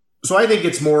 So I think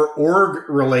it's more org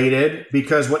related,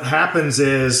 because what happens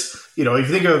is, if you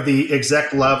think of the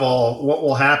exec level, what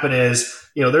will happen is,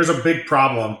 there's a big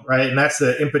problem, right? And that's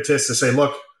the impetus to say,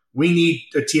 look, we need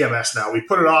a TMS now. We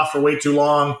put it off for way too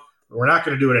long. We're not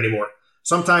going to do it anymore.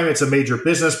 Sometimes it's a major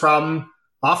business problem.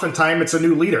 Oftentimes it's a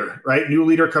new leader, right? New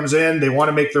leader comes in, they want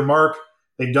to make their mark.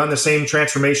 They've done the same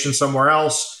transformation somewhere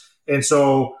else. And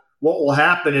so what will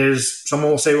happen is someone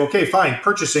will say, well, okay, fine,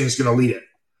 purchasing is going to lead it,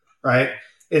 right?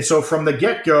 And so from the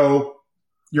get-go,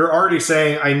 you're already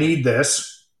saying, I need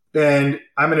this, and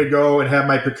I'm going to go and have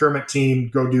my procurement team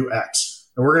go do X.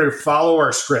 And we're going to follow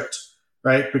our script,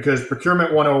 right? Because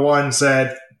Procurement 101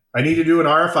 said, I need to do an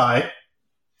RFI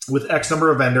with X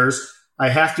number of vendors. I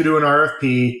have to do an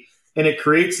RFP. And it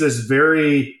creates this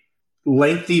very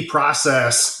lengthy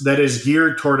process that is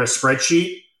geared toward a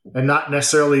spreadsheet and not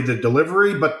necessarily the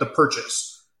delivery, but the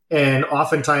purchase. And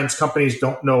oftentimes companies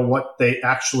don't know what they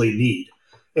actually need.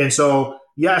 And so,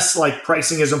 yes, like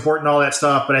pricing is important, all that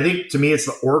stuff. But I think to me, it's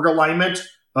the org alignment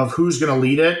of who's going to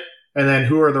lead it, and then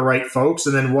who are the right folks,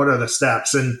 and then what are the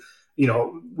steps. And,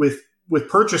 with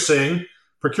purchasing,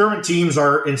 procurement teams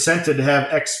are incented to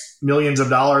have X millions of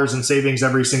dollars in savings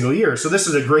every single year. So this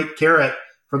is a great carrot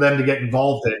for them to get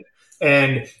involved in.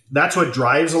 And that's what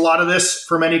drives a lot of this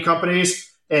for many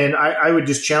companies. And I would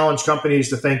just challenge companies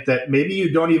to think that maybe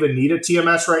you don't even need a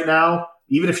TMS right now.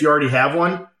 Even if you already have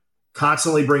one,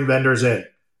 constantly bring vendors in,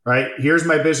 right? Here's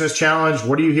my business challenge.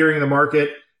 What are you hearing in the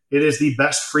market? It is the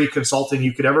best free consulting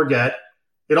you could ever get.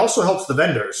 It also helps the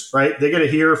vendors, right? They get to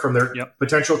hear from their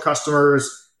potential customers.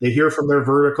 They hear from their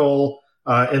vertical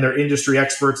and their industry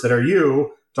experts that are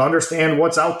you to understand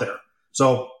what's out there.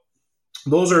 So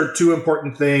those are two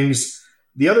important things.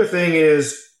 The other thing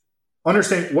is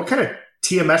understand what kind of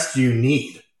TMS do you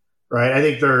need, right? I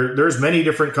think there's many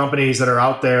different companies that are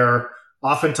out there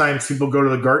oftentimes people go to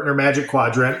the Gartner Magic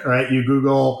Quadrant, right? You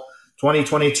Google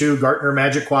 2022 Gartner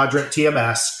Magic Quadrant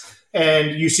TMS,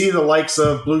 and you see the likes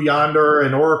of Blue Yonder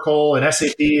and Oracle and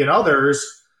SAP and others,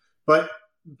 but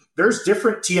there's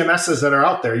different TMSs that are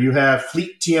out there. You have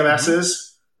fleet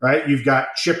TMSs, right? You've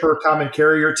got shipper common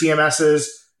carrier TMSs.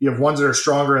 You have ones that are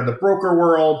stronger in the broker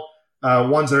world,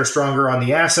 ones that are stronger on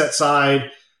the asset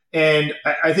side. And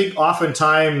I think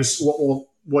oftentimes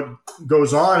what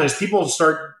goes on is people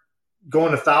start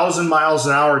going 1,000 miles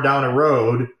an hour down a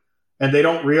road, and they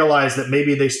don't realize that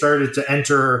maybe they started to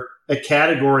enter a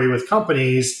category with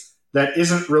companies that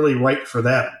isn't really right for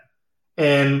them.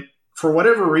 And for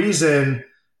whatever reason,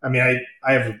 I mean,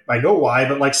 I know why,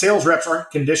 but like sales reps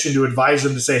aren't conditioned to advise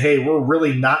them to say, hey, we're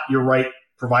really not your right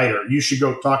provider. You should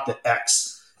go talk to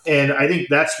X. And I think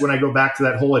that's when I go back to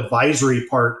that whole advisory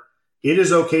part. It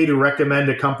is okay to recommend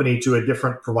a company to a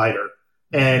different provider.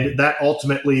 And that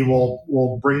ultimately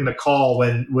will bring the call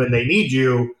when they need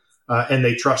you and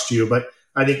they trust you. But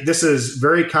I think this is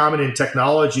very common in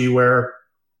technology where,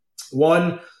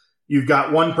 one, you've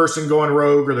got one person going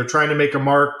rogue or they're trying to make a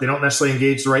mark. They don't necessarily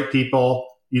engage the right people.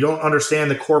 You don't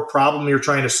understand the core problem you're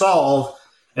trying to solve.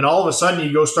 And all of a sudden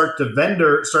you go start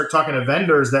talking to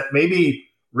vendors that maybe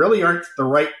really aren't the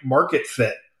right market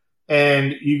fit.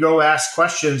 And you go ask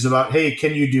questions about, hey,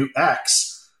 can you do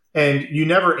X? And you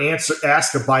never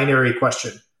ask a binary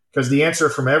question, because the answer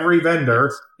from every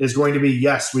vendor is going to be,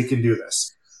 yes, we can do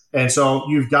this. And so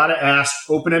you've got to ask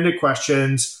open-ended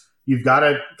questions. You've got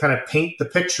to kind of paint the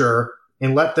picture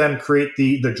and let them create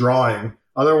the drawing.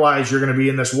 Otherwise, you're going to be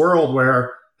in this world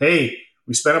where, hey,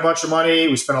 we spent a bunch of money,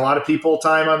 we spent a lot of people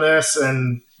time on this,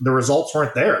 and the results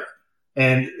weren't there.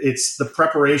 And it's the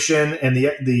preparation and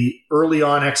the early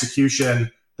on execution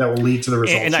that will lead to the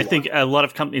results. And I think a lot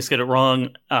of companies get it wrong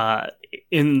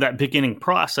in that beginning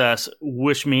process,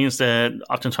 which means that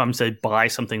oftentimes they buy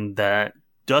something that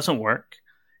doesn't work.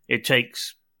 It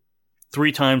takes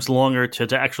 3 times longer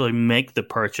to actually make the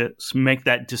purchase, make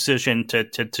that decision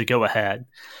to go ahead.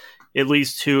 It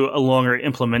leads to a longer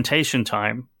implementation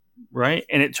time, right?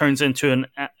 And it turns into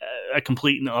a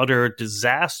complete and utter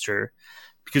disaster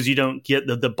because you don't get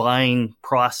the buying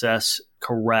process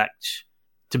correct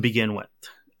to begin with,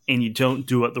 and you don't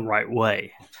do it the right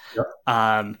way.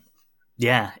 Yep.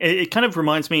 It kind of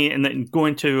reminds me, and then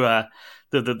going to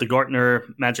the Gartner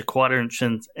Magic Quadrant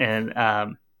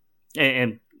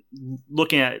and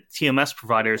looking at TMS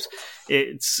providers,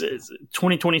 it's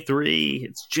 2023,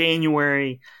 it's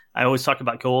January. I always talk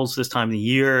about goals this time of the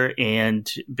year,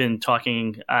 and been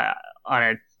talking on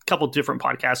a couple different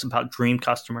podcasts about dream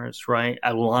customers, right?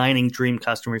 Aligning dream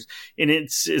customers. And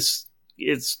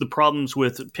it's the problems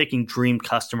with picking dream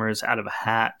customers out of a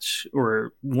hat,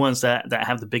 or ones that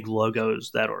have the big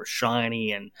logos that are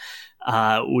shiny and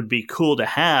would be cool to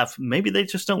have. Maybe they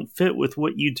just don't fit with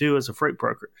what you do as a freight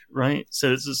broker, right?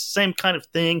 So it's the same kind of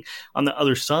thing on the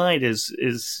other side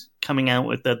is coming out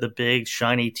with the big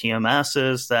shiny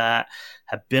TMSs that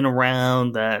have been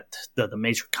around, that the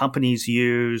major companies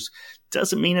use.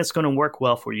 Doesn't mean it's going to work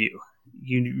well for you.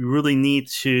 You really need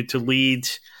to lead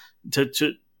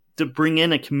to bring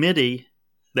in a committee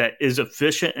that is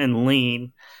efficient and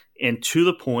lean and to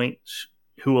the point,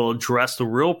 who will address the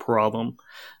real problem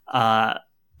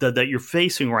that you're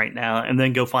facing right now, and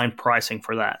then go find pricing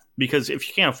for that. Because if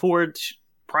you can't afford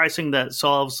pricing that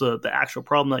solves the actual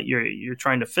problem that you're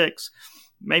trying to fix,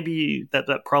 maybe that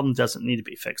problem doesn't need to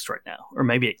be fixed right now, or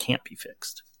maybe it can't be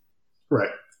fixed.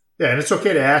 Right. Yeah, and it's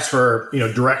okay to ask for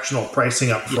directional pricing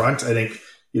up front. I think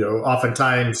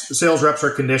oftentimes sales reps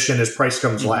are conditioned as price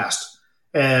comes last.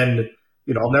 And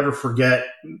I'll never forget,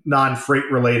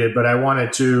 non-freight related, but I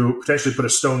wanted to potentially put a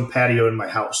stone patio in my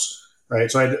house. Right.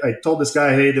 So I told this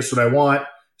guy, hey, this is what I want. He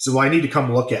said, well, I need to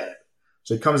come look at it.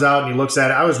 So he comes out and he looks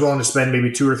at it. I was willing to spend maybe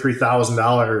 $2,000 or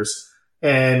 $3,000.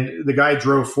 And the guy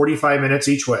drove 45 minutes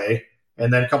each way.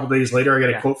 And then a couple of days later, I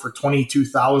got a quote for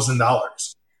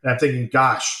 $22,000. And I'm thinking,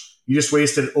 gosh, you just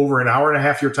wasted over an hour and a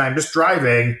half of your time just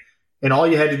driving. And all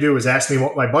you had to do was ask me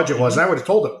what my budget was. And I would have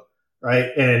told him. Right.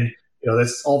 And,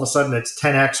 that's all of a sudden it's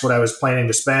 10X what I was planning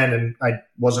to spend, and I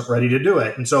wasn't ready to do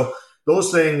it. And so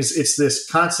those things, it's this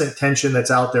constant tension that's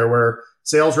out there where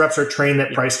sales reps are trained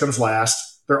that price comes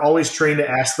last. They're always trained to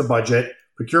ask the budget.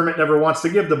 Procurement never wants to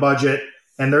give the budget.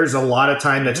 And there's a lot of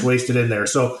time that's wasted in there.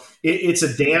 So it's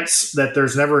a dance that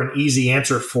there's never an easy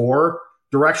answer for.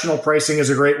 Directional pricing is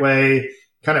a great way,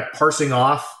 kind of parsing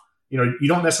off. You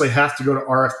don't necessarily have to go to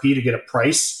RFP to get a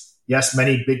price. Yes,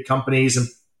 many big companies and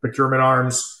procurement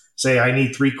arms say, I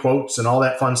need 3 quotes and all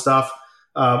that fun stuff.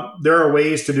 There are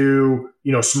ways to do,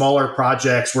 smaller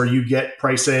projects where you get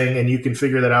pricing and you can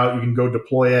figure that out. You can go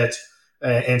deploy it.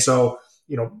 And so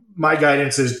my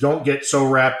guidance is don't get so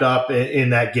wrapped up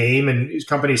in that game, and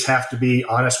companies have to be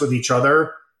honest with each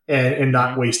other and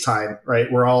not waste time,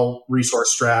 right? We're all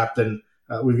resource strapped, and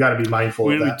we've got to be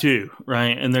mindful of that. We do,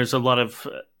 right? And there's a lot of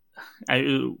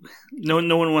no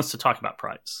one wants to talk about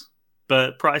price,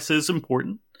 but price is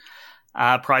important.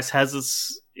 Price has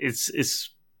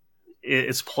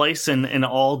its place in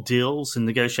all deals and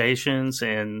negotiations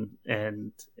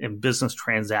and business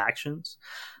transactions.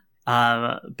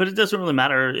 But it doesn't really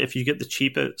matter if you get the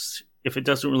cheapest. If it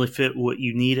doesn't really fit what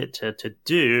you need it to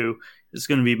do, it's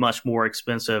going to be much more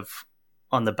expensive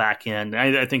on the back end.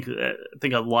 I think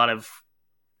a lot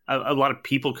of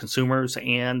people, consumers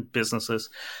and businesses,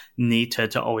 need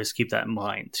to always keep that in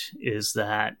mind, is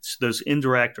that those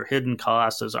indirect or hidden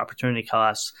costs, those opportunity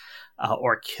costs,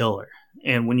 are killer.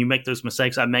 And when you make those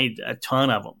mistakes, I made a ton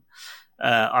of them,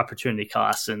 opportunity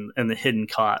costs and the hidden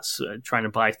costs, trying to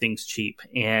buy things cheap,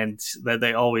 and that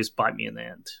they always bite me in the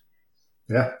end.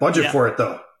 Yeah, budget for it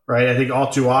though, right? I think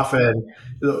all too often,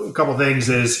 a couple of things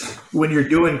is when you're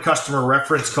doing customer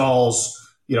reference calls,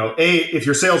 if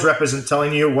your sales rep isn't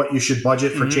telling you what you should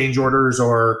budget for change orders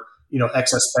or,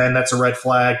 excess spend, that's a red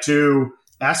flag. 2,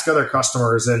 ask other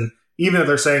customers. And even if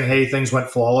they're saying, hey, things went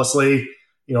flawlessly,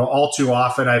 all too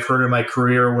often I've heard in my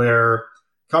career where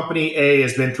company A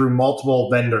has been through multiple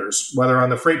vendors, whether on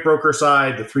the freight broker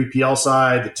side, the 3PL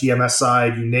side, the TMS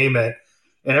side, you name it.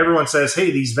 And everyone says, hey,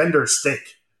 these vendors stink.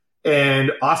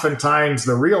 And oftentimes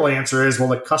the real answer is, well,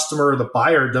 the customer or the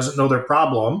buyer doesn't know their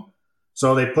problem.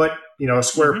 So they put, a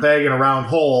square peg in a round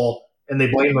hole and they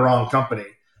blame the wrong company.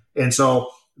 And so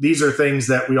these are things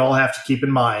that we all have to keep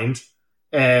in mind.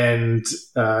 And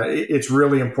it's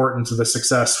really important to the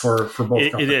success for both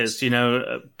companies. It is,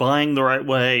 buying the right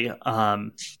way,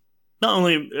 not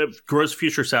only grows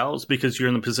future sales because you're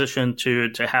in the position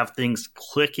to have things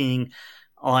clicking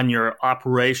on your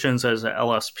operations as an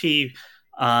LSP,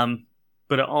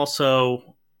 but it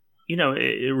also,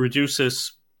 it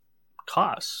reduces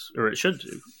costs, or it should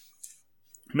do.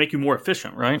 Make you more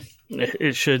efficient, right?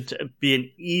 It should be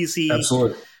an easy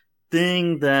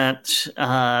thing that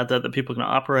the people can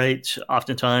operate.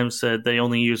 Oftentimes, they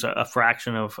only use a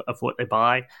fraction of what they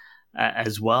buy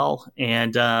as well.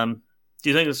 And do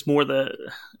you think it's more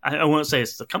I won't say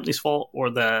it's the company's fault or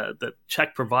the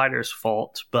check provider's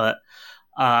fault, but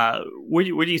where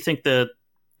do you think the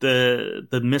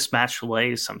mismatch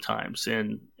lays sometimes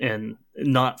in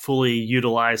not fully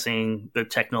utilizing the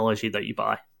technology that you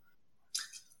buy?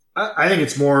 I think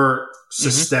it's more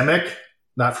systemic,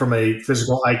 not from a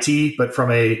physical IT, but from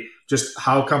just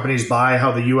how companies buy,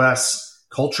 how the U.S.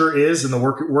 culture is in the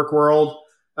work world.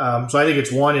 So I think it's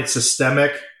 1, it's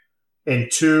systemic, and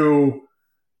 2,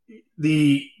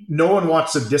 no one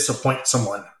wants to disappoint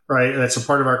someone, right? That's a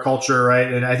part of our culture, right?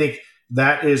 And I think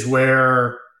that is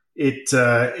where it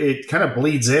kind of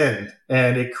bleeds in,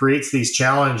 and it creates these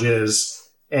challenges.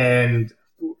 And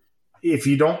if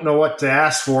you don't know what to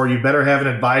ask for, you better have an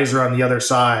advisor on the other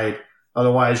side.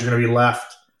 Otherwise, you're going to be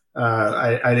left,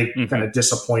 I think, kind of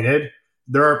disappointed.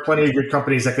 There are plenty of good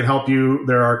companies that can help you.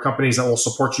 There are companies that will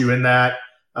support you in that.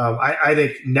 I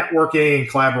think networking and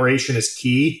collaboration is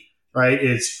key, right?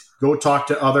 It's go talk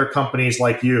to other companies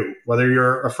like you, whether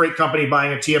you're a freight company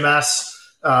buying a TMS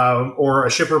or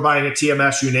a shipper buying a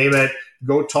TMS, you name it.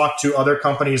 Go talk to other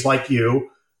companies like you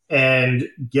and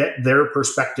get their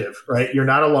perspective, right? You're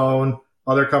not alone.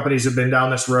 Other companies have been down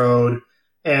this road,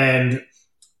 and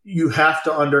you have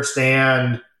to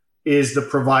understand, is the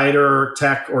provider,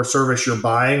 tech, or service you're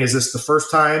buying, is this the first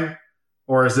time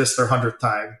or is this their 100th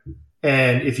time?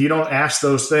 And if you don't ask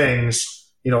those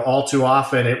things, all too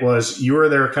often it was you were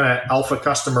their kind of alpha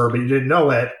customer, but you didn't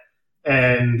know it.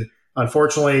 And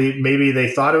unfortunately, maybe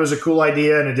they thought it was a cool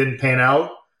idea and it didn't pan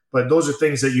out. But those are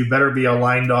things that you better be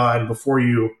aligned on before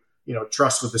you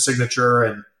trust with the signature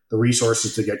and the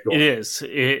resources to get going. It is.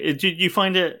 Do you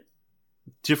find it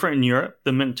different in Europe,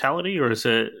 the mentality, or is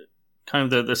it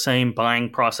kind of the same buying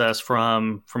process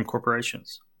from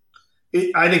corporations?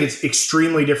 I think it's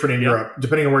extremely different in Europe,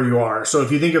 depending on where you are. So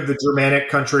if you think of the Germanic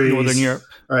countries, Northern Europe,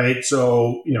 right?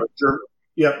 So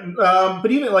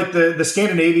but even like the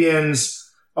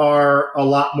Scandinavians are a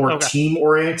lot more team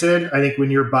oriented. I think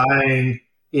when you're buying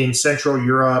in Central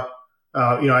Europe,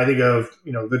 I think of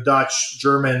the Dutch,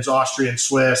 Germans, Austrians,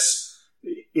 Swiss.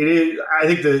 It is. I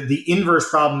think the inverse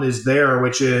problem is there,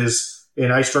 which is,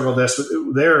 and I struggled is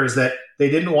that they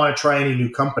didn't want to try any new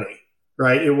company,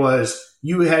 right? It was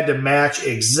you had to match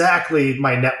exactly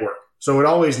my network, so it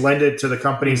always lended to the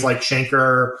companies like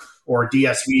Schenker or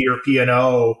DSV or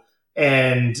P&O,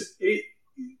 and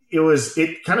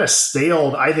it kind of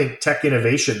staled, I think, tech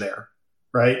innovation there,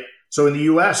 right? So in the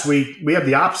US, we have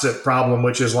the opposite problem,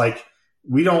 which is like,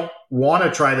 we don't want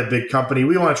to try the big company.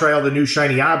 We want to try all the new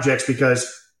shiny objects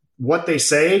because what they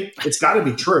say, it's got to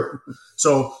be true.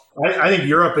 So I think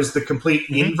Europe is the complete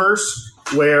inverse,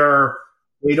 where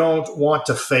they don't want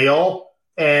to fail.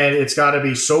 And it's got to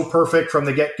be so perfect from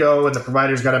the get-go, and the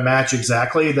provider's got to match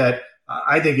exactly that.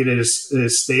 I think it is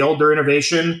stale their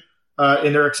innovation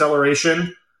in their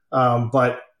acceleration.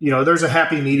 But, there's a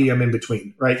happy medium in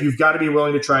between, right? You've got to be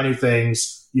willing to try new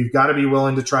things. You've got to be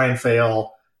willing to try and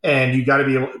fail, and you've got to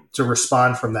be able to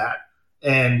respond from that.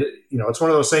 And, it's one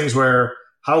of those things where,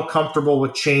 how comfortable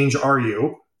with change are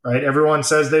you, right? Everyone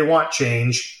says they want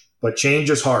change, but change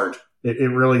is hard.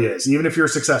 It really is. Even if you're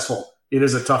successful, it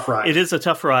is a tough ride. It is a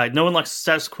tough ride. No one likes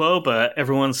status quo, but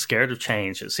everyone's scared of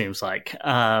change, it seems like.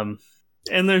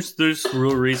 And there's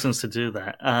real reasons to do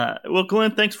that. Well,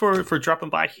 Glenn, thanks for dropping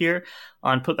by here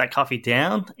on Put That Coffee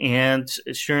Down and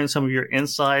sharing some of your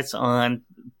insights on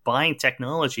buying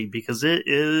technology, because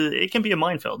it can be a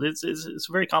minefield. It's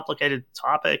a very complicated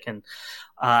topic, and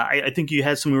I think you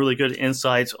had some really good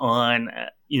insights on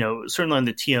certainly on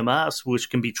the TMS, which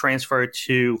can be transferred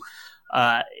to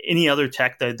any other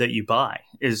tech that you buy.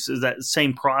 Is that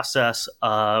same process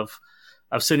of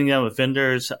sitting down with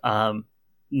vendors.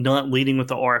 Not leading with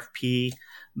the RFP,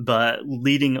 but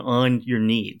leading on your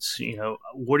needs.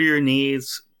 What are your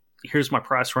needs? Here's my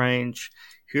price range.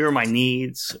 Here are my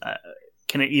needs.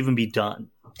 Can it even be done?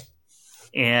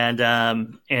 And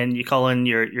you call in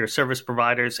your service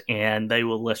providers, and they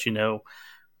will let you know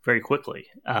very quickly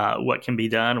what can be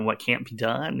done and what can't be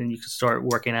done, and you can start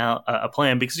working out a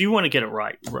plan, because you want to get it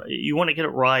right. You want to get it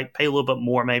right, pay a little bit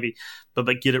more maybe, but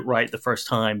get it right the first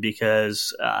time,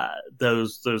 because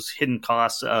those hidden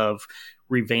costs of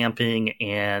revamping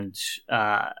and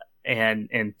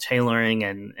tailoring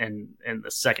and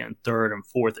the second, third, and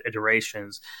fourth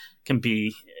iterations can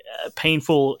be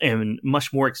painful and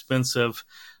much more expensive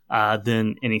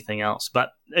than anything else. But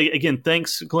again,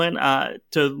 thanks, Glenn.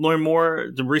 To learn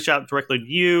more, to reach out directly to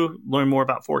you, learn more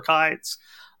about FreightTech,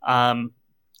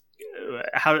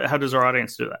 how does our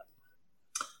audience do that?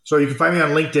 So you can find me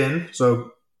on LinkedIn.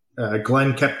 So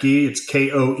Glenn Koepke, it's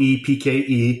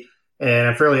Koepke, and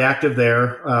I'm fairly active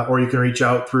there. Or you can reach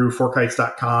out through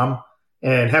FreightTech.com.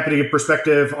 And happy to give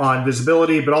perspective on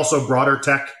visibility, but also broader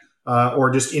tech or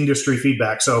just industry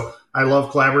feedback. So I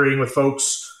love collaborating with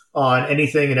folks on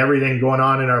anything and everything going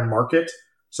on in our market.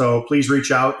 So please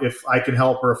reach out if I can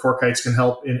help or if FreightTech can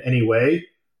help in any way.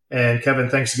 And Kevin,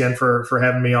 thanks again for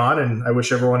having me on, and I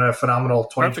wish everyone a phenomenal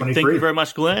 2023. Perfect. Thank you very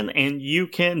much, Glenn. And you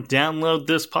can download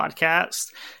this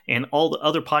podcast and all the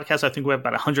other podcasts. I think we have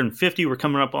about 150. We're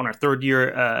coming up on our third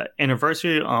year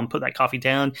anniversary on Put That Coffee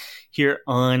Down here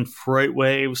on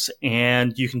FreightWaves,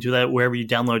 and you can do that wherever you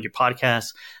download your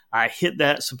podcasts. Hit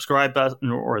that subscribe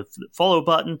button or follow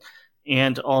button.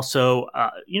 And also,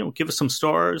 give us some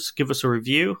stars, give us a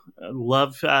review.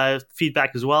 Love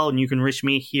feedback as well. And you can reach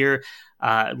me here.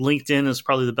 LinkedIn is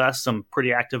probably the best. I'm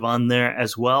pretty active on there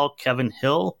as well. Kevin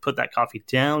Hill, Put That Coffee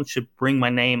Down, should bring my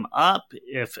name up.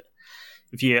 If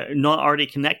you're not already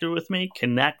connected with me,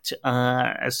 connect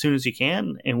as soon as you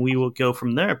can, and we will go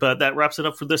from there. But that wraps it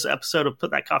up for this episode of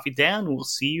Put That Coffee Down. We'll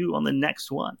see you on the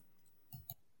next one.